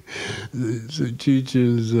 so Cheech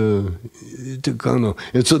is Chicano.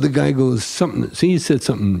 And so the guy goes, he said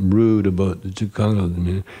something rude about the Chicano,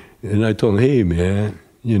 man. And I told him, hey, man,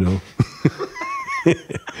 you know,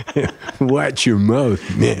 watch your mouth,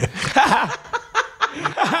 man.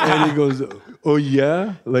 And he goes, oh,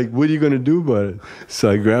 yeah? Like, what are you going to do about it?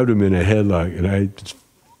 So I grabbed him in a headlock, and I just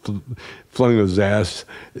flung his ass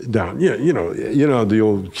down. Yeah, you know the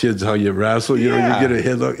old kids, how you wrestle, you know, you get a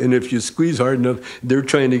headlock, and if you squeeze hard enough, they're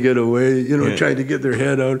trying to get away, you know, trying to get their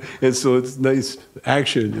head out, and so it's nice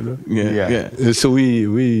action, you know. Yeah. And so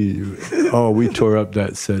we tore up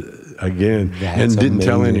that set again, and didn't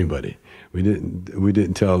tell anybody. we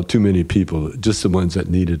didn't tell too many people, just the ones that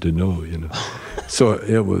needed to know, you know. So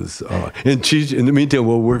it was, and Cheech, in the meantime,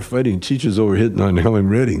 while we're fighting, Cheech is over hitting on Helen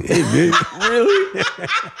Redding. Hey, baby. Really?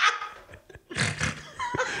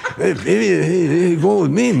 Hey, baby, hey, go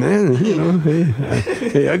with me, man. You know,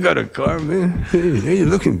 hey, I got a car, man. Hey, you're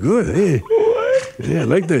looking good. Hey. What? Yeah, I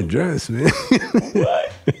like that dress, man.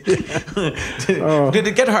 What? Did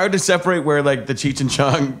it get hard to separate where like the Cheech and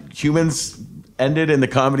Chong humans ended and the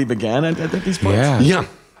comedy began at these points?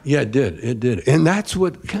 Yeah, it did. And that's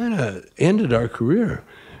what kind of ended our career.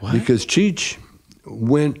 What? Because Cheech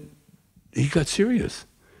he got serious.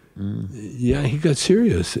 Yeah, he got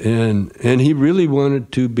serious, and he really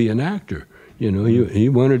wanted to be an actor. You know, he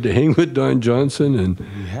wanted to hang with Don Johnson, and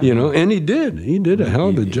you know, and he did. He did a hell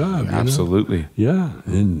of a job. Absolutely. You know?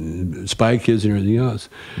 Yeah, and Spy Kids and everything else.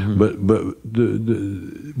 But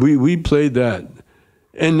we played that,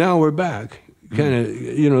 and now we're back. Kind of,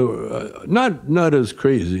 you know, not as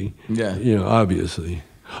crazy. Yeah. You know, obviously.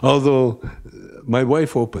 Although my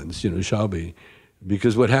wife opens, you know, Shelby.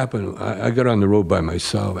 Because what happened, I got on the road by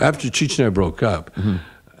myself. After Cheech and I broke up,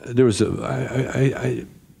 there was I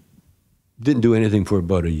didn't do anything for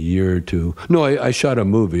about a year or two. No, I shot a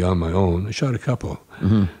movie on my own. I shot a couple.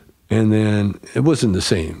 And then it wasn't the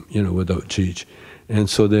same, you know, without Cheech. And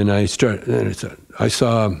so then I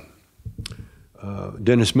saw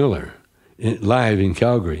Dennis Miller live in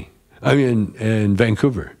Calgary. I mean, in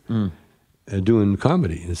Vancouver. Doing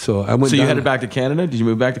comedy, and so I went. So you headed back to Canada? Did you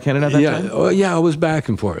move back to Canada at that time? Oh, yeah, I was back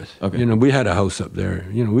and forth. Okay. You know, we had a house up there.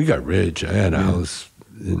 You know, we got rich. I had a house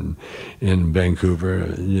in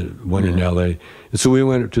Vancouver, you know, one in L.A. And so we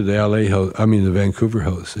went to the L.A. house. I mean, the Vancouver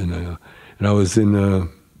house, and I was in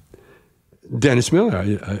Dennis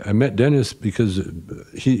Miller. I met Dennis because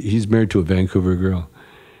he's married to a Vancouver girl,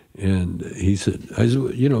 and he said,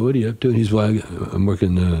 you know, what are you up to? And he's, well, I'm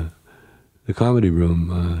working the comedy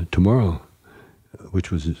room tomorrow.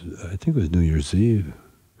 Which was, I think it was New Year's Eve.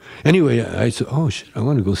 Anyway, I said, oh, shit, I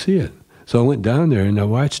want to go see it. So I went down there and I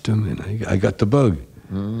watched him, and I got the bug.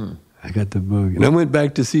 I got the bug. And I went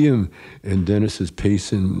back to see him, and Dennis is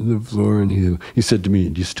pacing the floor, and he said to me,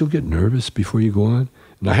 do you still get nervous before you go on?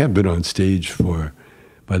 And I have been on stage for,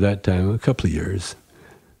 by that time, a couple of years.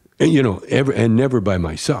 And, you know, and never by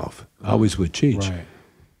myself, always with Cheech. Right.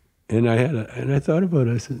 And I thought about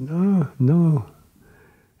it. I said, no.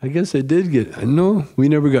 I guess I did no, we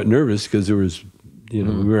never got nervous because there was, you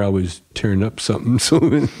know, we were always tearing up something, so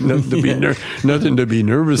nothing to be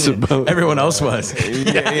nervous about. Everyone else was.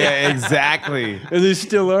 Yeah, exactly. And they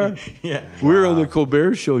still are. Yeah. We were on the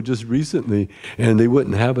Colbert Show just recently, and they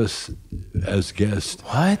wouldn't have us as guests.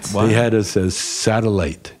 What? They had us as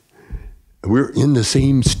satellite. We're in the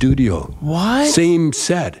same studio. What? Same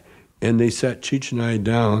set. And they sat Cheech and I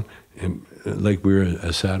down, and like we were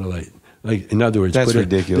a satellite. Like, in other words, that's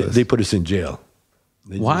ridiculous. They put us in jail.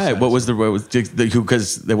 Why? What was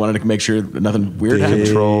because they wanted to make sure nothing weird happened?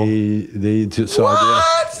 They saw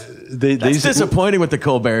what? That's disappointing with the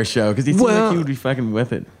Colbert Show because he seemed like he would be fucking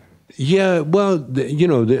with it. Yeah, well, you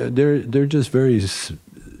know, they're just very.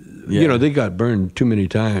 You know, they got burned too many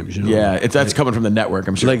times. You know? Yeah, that's coming from the network,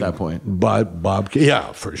 I'm sure, like at that point. Bobcat,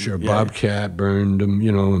 yeah, for sure. Yeah. Bobcat burned them,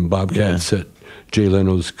 you know, and Bobcat set Jay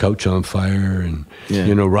Leno's couch on fire, and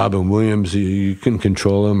you know, Robin Williams, you couldn't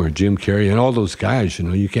control him, or Jim Carrey, and all those guys, you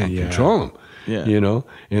know, you can't control them. Yeah. You know,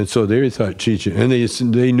 and so they thought Cheech,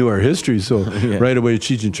 and they knew our history, so right away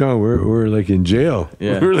Cheech and Chong we're like in jail.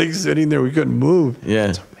 Yeah. We were like sitting there, we couldn't move.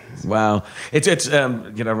 Yeah. Wow, it's you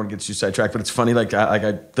know, everyone gets you sidetracked, but it's funny.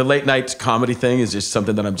 The late night comedy thing is just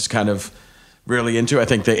something that I'm just kind of really into. I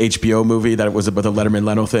think the HBO movie that it was about the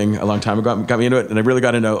Letterman-Leno thing a long time ago got me into it, and I really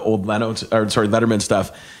got into old Letterman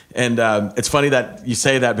stuff. And it's funny that you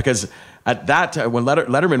say that because at that time, when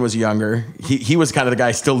Letterman was younger, he was kind of the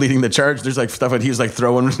guy still leading the charge. There's like stuff like he was like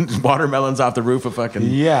throwing watermelons off the roof of fucking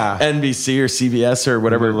NBC or CBS or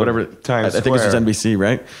whatever. I think it was just NBC,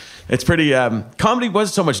 right? It's pretty. Comedy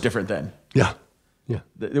was so much different then. Yeah.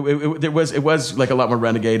 It was like a lot more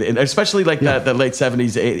renegade, and especially like the late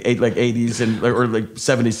 70s, like 80s, and or like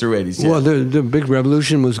 70s through 80s. Yeah. Well, the big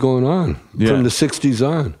revolution was going on from the 60s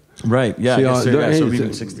on. Right. Yeah.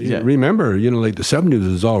 Remember, you know, like the 70s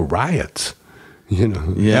was all riots. You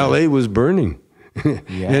know, L.A. was burning,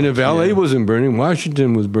 and if L.A. wasn't burning,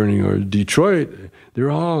 Washington was burning, or Detroit. There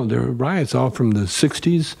were riots all from the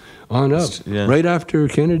 60s on up. Yeah. Right after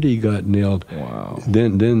Kennedy got nailed. Wow.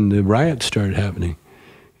 Then the riots started happening.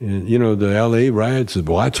 And, you know, the L.A. riots, the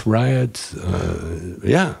Watts riots,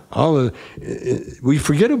 we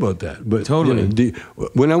forget about that. But totally. You know,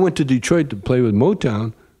 when I went to Detroit to play with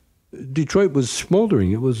Motown, Detroit was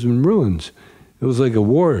smoldering. It was in ruins. It was like a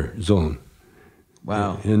war zone.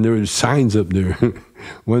 Wow. And there were signs up there.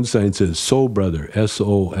 One sign says "Soul Brother,"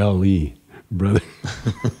 SOLE, brother.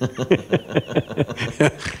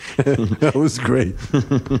 That was great.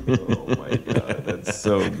 Oh my God, that's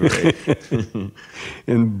so great.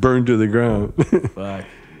 And burned to the ground. Fuck. Wow.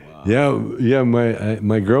 Yeah.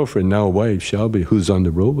 My girlfriend, now wife, Shelby, who's on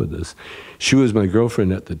the road with us, she was my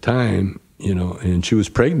girlfriend at the time, and she was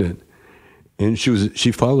pregnant, and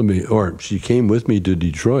she followed me, or she came with me to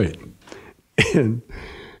Detroit, and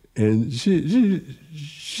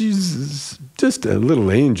she's just a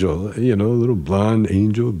little angel, a little blonde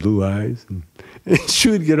angel, blue eyes, and she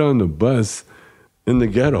would get on the bus in the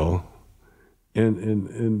ghetto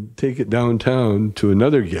and take it downtown to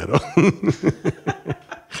another ghetto.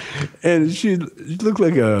 And she looked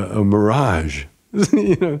like a mirage.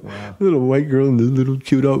 Wow. Little white girl in this little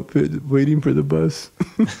cute outfit waiting for the bus.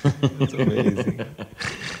 That's amazing.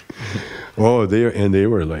 Oh, they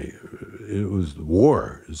were like, it was the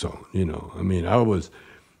war zone, I mean,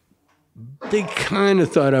 they kind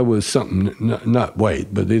of thought I was something, not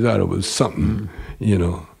white, but they thought it was something,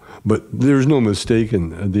 But there's no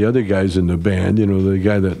mistaking. The other guys in the band, the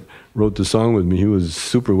guy that wrote the song with me, he was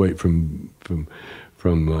super white from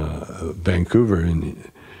Vancouver,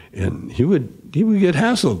 and he would get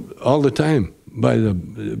hassled all the time by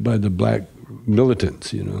the black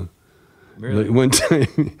militants, Really? Like one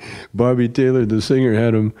time, Bobby Taylor, the singer,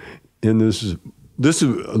 had him in this is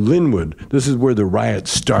Linwood. This is where the riot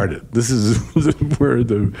started. This is where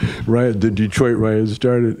the Detroit riot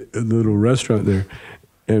started, a little restaurant there.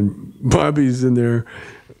 And Bobby's in there,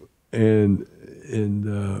 and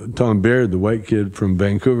Tom Baird, the white kid from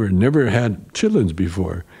Vancouver, never had chitlins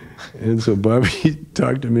before. And so Bobby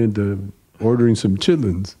talked him into ordering some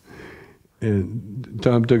chitlins. And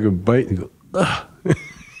Tom took a bite and goes, ugh.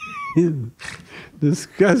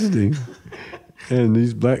 Disgusting. And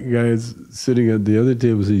these black guys sitting at the other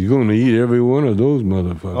table said, "You're going to eat every one of those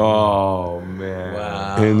motherfuckers." Oh, man.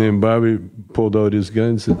 Wow. And then Bobby pulled out his gun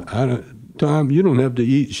and said, "Tom, you don't have to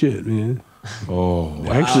eat shit, man." Oh,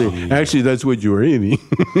 wow. Actually, that's what you were eating.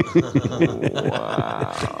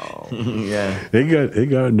 Wow. Yeah. It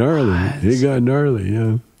got gnarly. What? It got gnarly,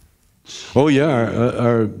 yeah. Oh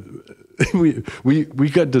yeah, we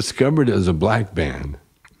got discovered as a black band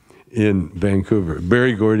in Vancouver.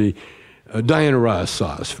 Barry Gordy, Diana Ross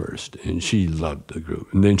saw us first, and she loved the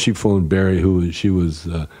group. And then she phoned Barry, who she was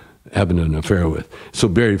having an affair with. So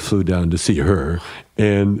Barry flew down to see her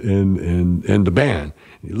and the band.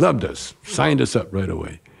 He loved us, signed us up right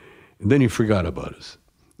away. And then he forgot about us.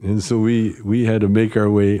 And so we had to make our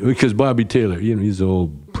way, because Bobby Taylor, he's an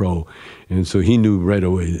old pro. And so he knew right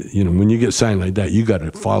away, when you get signed like that, you got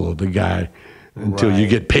to follow the guy until you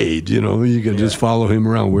get paid, you can just follow him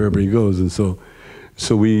around wherever he goes. And so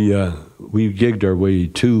we gigged our way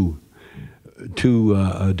to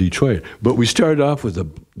Detroit. But we started off with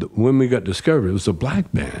when we got discovered, it was a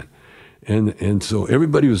black band. And so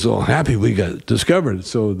everybody was all happy we got discovered.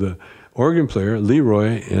 So the organ player,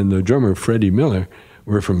 Leroy, and the drummer, Freddie Miller,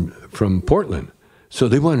 were from Portland. So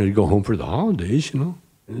they wanted to go home for the holidays,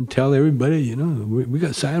 and tell everybody, we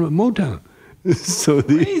got signed with Motown. So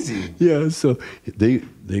crazy. Yeah, so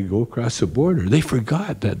they go across the border. They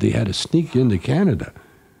forgot that they had to sneak into Canada.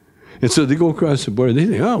 And so they go across the border. They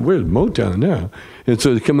think, oh, we're with Motown now. And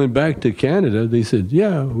so coming back to Canada, they said,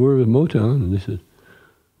 yeah, we're with Motown. And they said,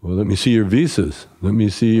 well, let me see your visas. Let me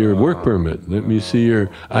see your work permit. Let me see your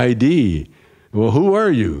ID. Well, who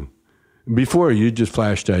are you? Before, you just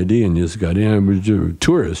flashed ID and you just got in. You were a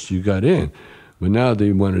tourist, you got in. But now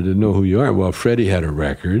they wanted to know who you are. Well, Freddie had a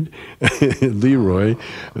record. Leroy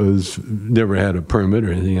never had a permit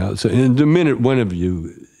or anything else. And the minute one of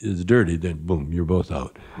you is dirty, then boom, you're both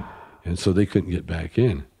out. And so they couldn't get back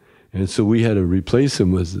in. And so we had to replace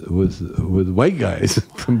them with white guys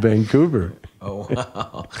from Vancouver. Oh,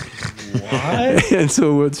 wow. What? And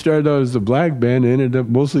so what started out as a black band ended up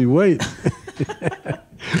mostly white.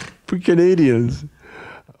 For Canadians.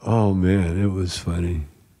 Oh, man, it was funny.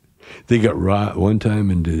 They got robbed one time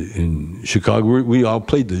in Chicago. We all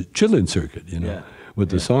played the Chitlin circuit, with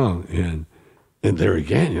the song. And there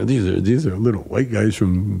again, these are little white guys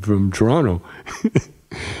from Toronto.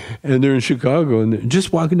 And they're in Chicago, and they're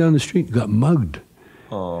just walking down the street, got mugged.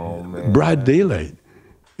 Oh, man. Broad daylight.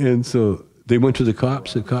 And so they went to the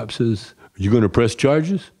cops. The cop says, "Are you going to press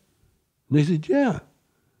charges?" And they said, "Yeah."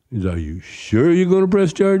 He said, "Are you sure you're going to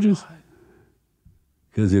press charges?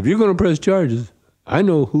 Because if you're going to press charges, I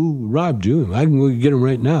know who robbed you. I can go get him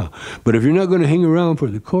right now. But if you're not going to hang around for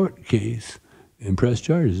the court case and press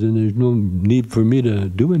charges, then there's no need for me to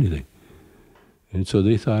do anything." And so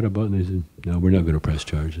they thought about it, and they said, "No, we're not going to press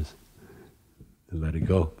charges." let it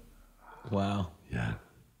go. Wow. Yeah.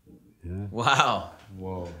 Wow.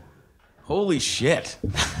 Whoa. Holy shit.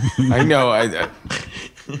 I know.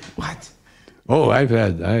 What? Oh, I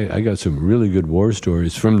got some really good war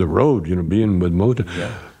stories from the road, being with Mota.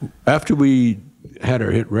 Yeah. After we had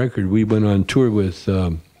our hit record, we went on tour with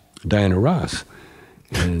Diana Ross.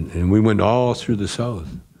 And we went all through the South.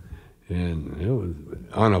 And it was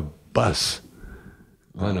on a bus.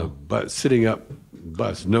 On a bus, sitting up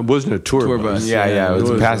bus. No, it wasn't a tour bus. Yeah, it was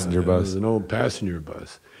a passenger bus. It was an old passenger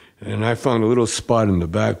bus. And I found a little spot in the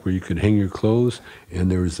back where you could hang your clothes,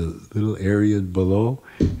 and there was a little area below,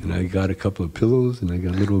 and I got a couple of pillows, and I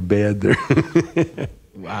got a little bed there.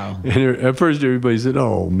 Wow. And at first everybody said,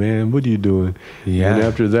 "Oh, man, what are you doing?" Yeah. And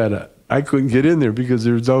after that, I couldn't get in there because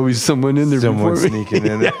there was always someone in there Someone before me. sneaking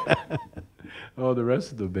in there. Oh, the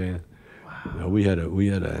rest of the band. Wow. We had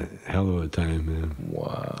a hell of a time, man.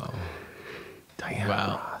 Wow. Diana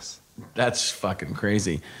Ross. That's fucking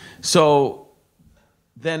crazy. So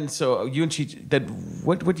you and Cheech,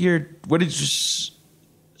 what year, what did you,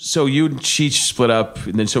 so you and Cheech split up,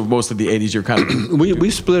 and then so most of the 80s you're kind of... We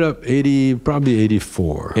split up probably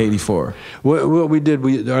 84. 84. What we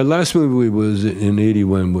did, our last movie was in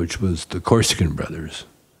 81, which was the Corsican Brothers.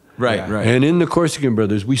 Right, Yeah. right. And in the Corsican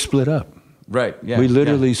Brothers, we split up. Right, yeah. We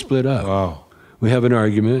literally split up. Wow. We have an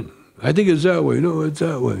argument. I think it's that way. No, it's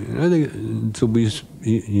that way. And I think so.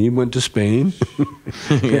 He went to Spain,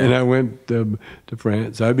 and I went to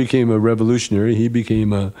France. I became a revolutionary. He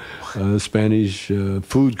became a Spanish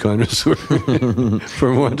food connoisseur,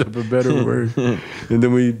 for want of a better word. And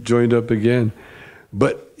then we joined up again.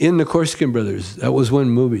 But in the Corsican Brothers, that was one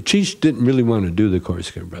movie. Cheech didn't really want to do the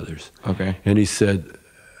Corsican Brothers. Okay. And he said,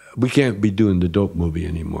 "We can't be doing the dope movie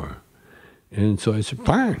anymore." And so I said,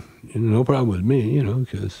 "Fine, no problem with me,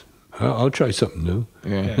 because I'll try something new."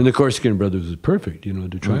 Yeah. And the Corsican Brothers was perfect,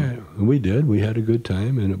 to try it. And we did. We had a good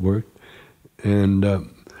time, and it worked. And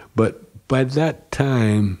but by that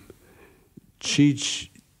time, Cheech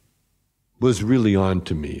was really on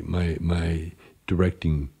to me, my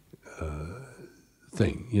directing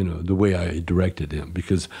thing, the way I directed him,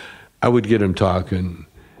 because I would get him talking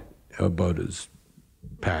about his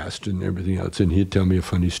past and everything else, and he'd tell me a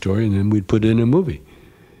funny story, and then we'd put it in a movie.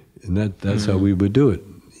 And that's how we would do it.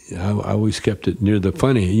 I always kept it near the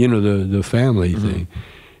funny, the family thing.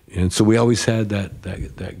 And so we always had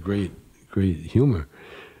that great humor.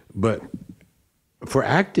 But for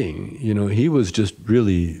acting, he was just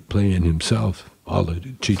really playing himself, all the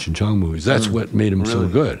Cheech and Chong movies. That's what made him so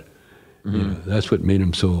good. That's what made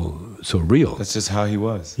him so real. That's just how he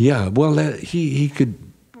was. Yeah, well, he could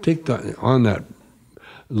take on that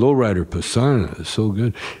lowrider persona so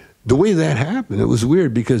good. The way that happened, it was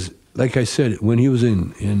weird because, like I said, when he was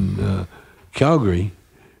in Calgary,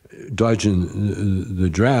 dodging the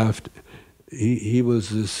draft, he was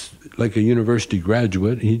this like a university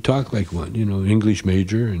graduate. He talked like one, English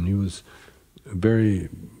major, and he was very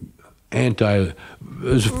anti,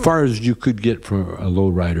 as far as you could get from a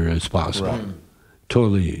lowrider as possible. Right.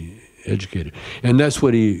 Totally educated, and that's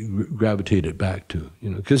what he gravitated back to,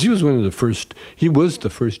 because he was he was the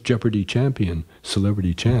first Jeopardy champion,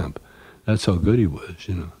 celebrity champ. That's how good he was,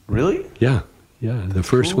 Really? Yeah, the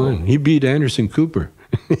first one. He beat Anderson Cooper.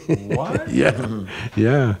 What?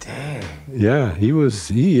 Yeah. Dang. Yeah, he's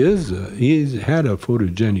had a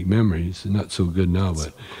photogenic memory. He's not so good now,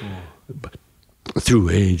 but through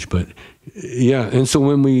age. But yeah, and so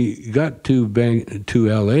when we got to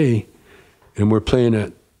LA, and we're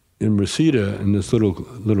playing in Reseda in this little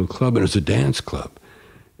club, and it was a dance club,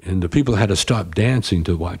 and the people had to stop dancing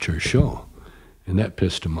to watch our show, and that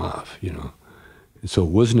pissed him off, And so it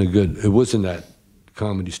wasn't that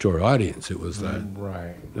Comedy Store audience. It was that,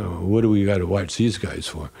 right. What do we got to watch these guys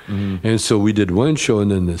for? Mm-hmm. And so we did one show,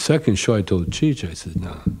 and then the second show I told Cheech, I said,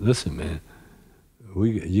 "No, listen, man,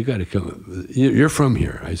 you got to come. You're from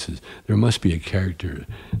here." I said, "There must be a character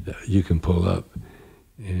that you can pull up."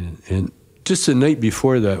 And just the night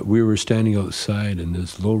before that, we were standing outside, and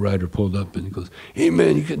this lowrider pulled up, and he goes, "Hey,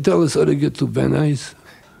 man, you can tell us how to get to Van Nuys?"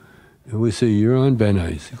 And we say, "You're on Van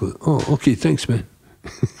Nuys." He goes, "Oh, okay, thanks, man."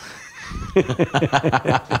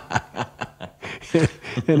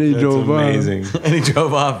 And he drove amazing. off. And he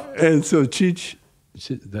drove off. And so Cheech,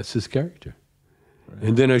 that's his character. Right.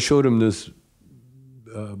 And then I showed him this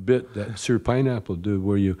bit that Sir Pineapple did,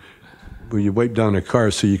 where you wipe down a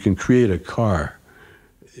car so you can create a car,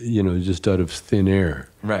 just out of thin air.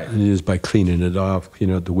 Right. And just by cleaning it off,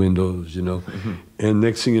 clean out the windows, Mm-hmm. And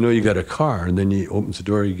next thing you know, you got a car, and then he opens the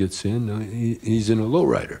door, he gets in, he's in a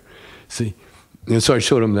lowrider. See? And so I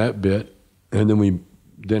showed him that bit, and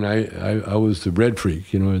then I was the red freak,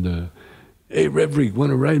 "Hey, red freak, want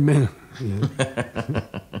to ride, man?"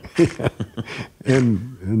 Yeah.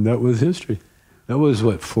 And that was history. That was,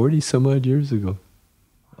 40 some odd years ago.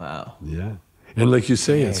 Wow. Yeah. And like you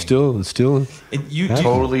say, it's still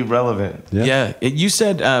Totally relevant. Yeah. You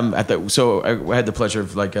said so I had the pleasure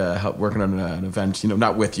of working on an event,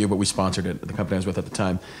 not with you, but we sponsored it, the company I was with at the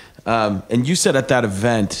time. And you said at that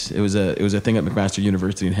event, it was a thing at McMaster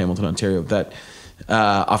University in Hamilton, Ontario, that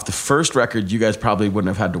off the first record, you guys probably wouldn't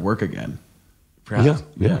have had to work again. Perhaps.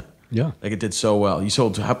 Yeah. Like it did so well. You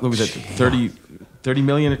sold, what was it, 30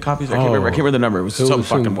 million copies? I can't remember the number. It was something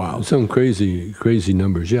fucking wild. Some crazy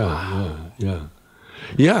numbers. Yeah.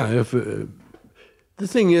 If the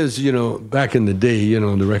thing is, back in the day,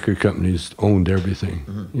 the record companies owned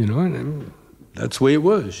everything, and that's the way it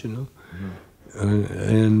was, and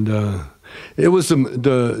it was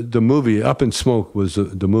the movie Up in Smoke was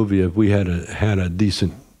the movie. If we had a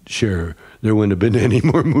decent share, there wouldn't have been any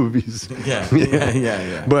more movies.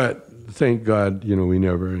 Yeah. But thank God, we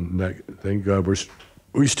never, and thank God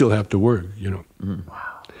we still have to work,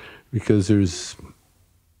 Wow. Because there's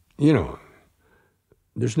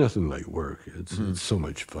nothing like work. It's so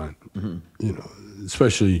much fun,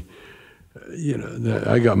 especially,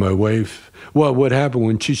 I got my wife. Well, what happened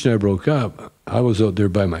when Cheech and I broke up, I was out there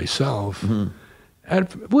by myself.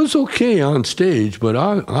 It was okay on stage, but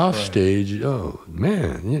off stage, oh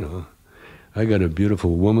man, I got a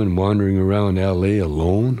beautiful woman wandering around L.A.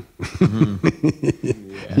 alone.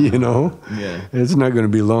 Yeah. It's not going to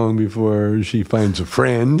be long before she finds a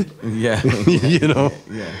friend. Yeah.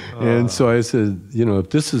 And so I said, if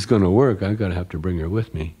this is going to work, I got to have to bring her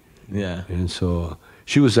with me. Yeah. And so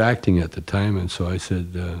she was acting at the time, and so I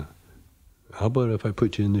said, how about if I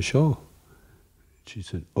put you in the show? She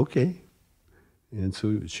said, okay. And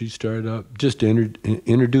so she started up just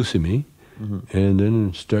introducing me. And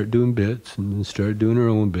then start doing bits, and then start doing her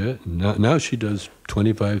own bit. And now she does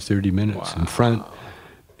 25, 30 minutes in front,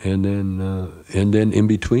 and then in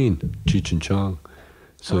between Cheech and Chong.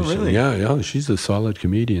 So really? She's a solid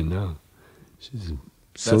comedian now.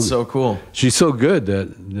 That's so cool. She's so good that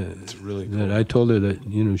really cool. that I told her that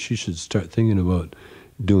she should start thinking about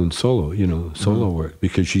doing solo work,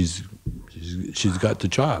 because she's got the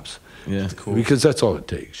chops. Yeah, cool. Because that's all it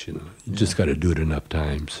takes, You just got to do it enough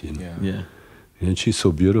times, Yeah. And she's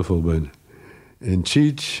so beautiful, and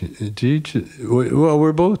Cheech, well,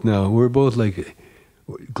 we're both like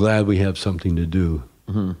glad we have something to do,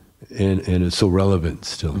 and it's so relevant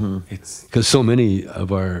still. It's because so many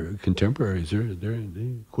of our contemporaries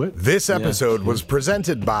they quit. This episode was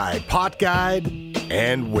presented by Pot Guide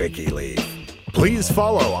and WikiLeaf. Please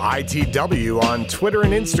follow ITW on Twitter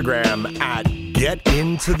and Instagram at Get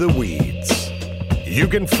Into the Weeds. You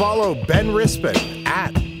can follow Ben Rispin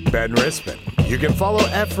at Ben Rispin. You can follow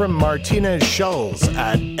Efrem Martinez Schulz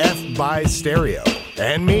at F by Stereo.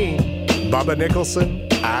 And me, Bubba Nicholson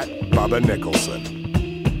at Bubba Nicholson.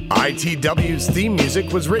 ITW's theme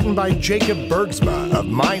music was written by Jacob Bergsma of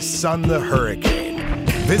My Son the Hurricane.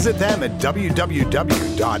 Visit them at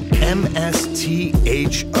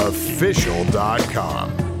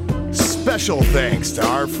www.msthofficial.com. Special thanks to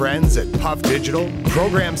our friends at Puff Digital,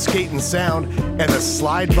 Program Skate and Sound, and the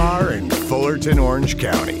Slide Bar in Fullerton, Orange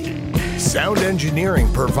County. Sound engineering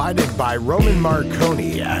provided by Roman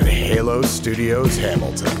Marconi at Halo Studios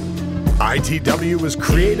Hamilton. ITW was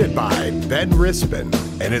created by Ben Rispin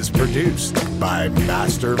and is produced by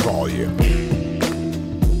Master Volume.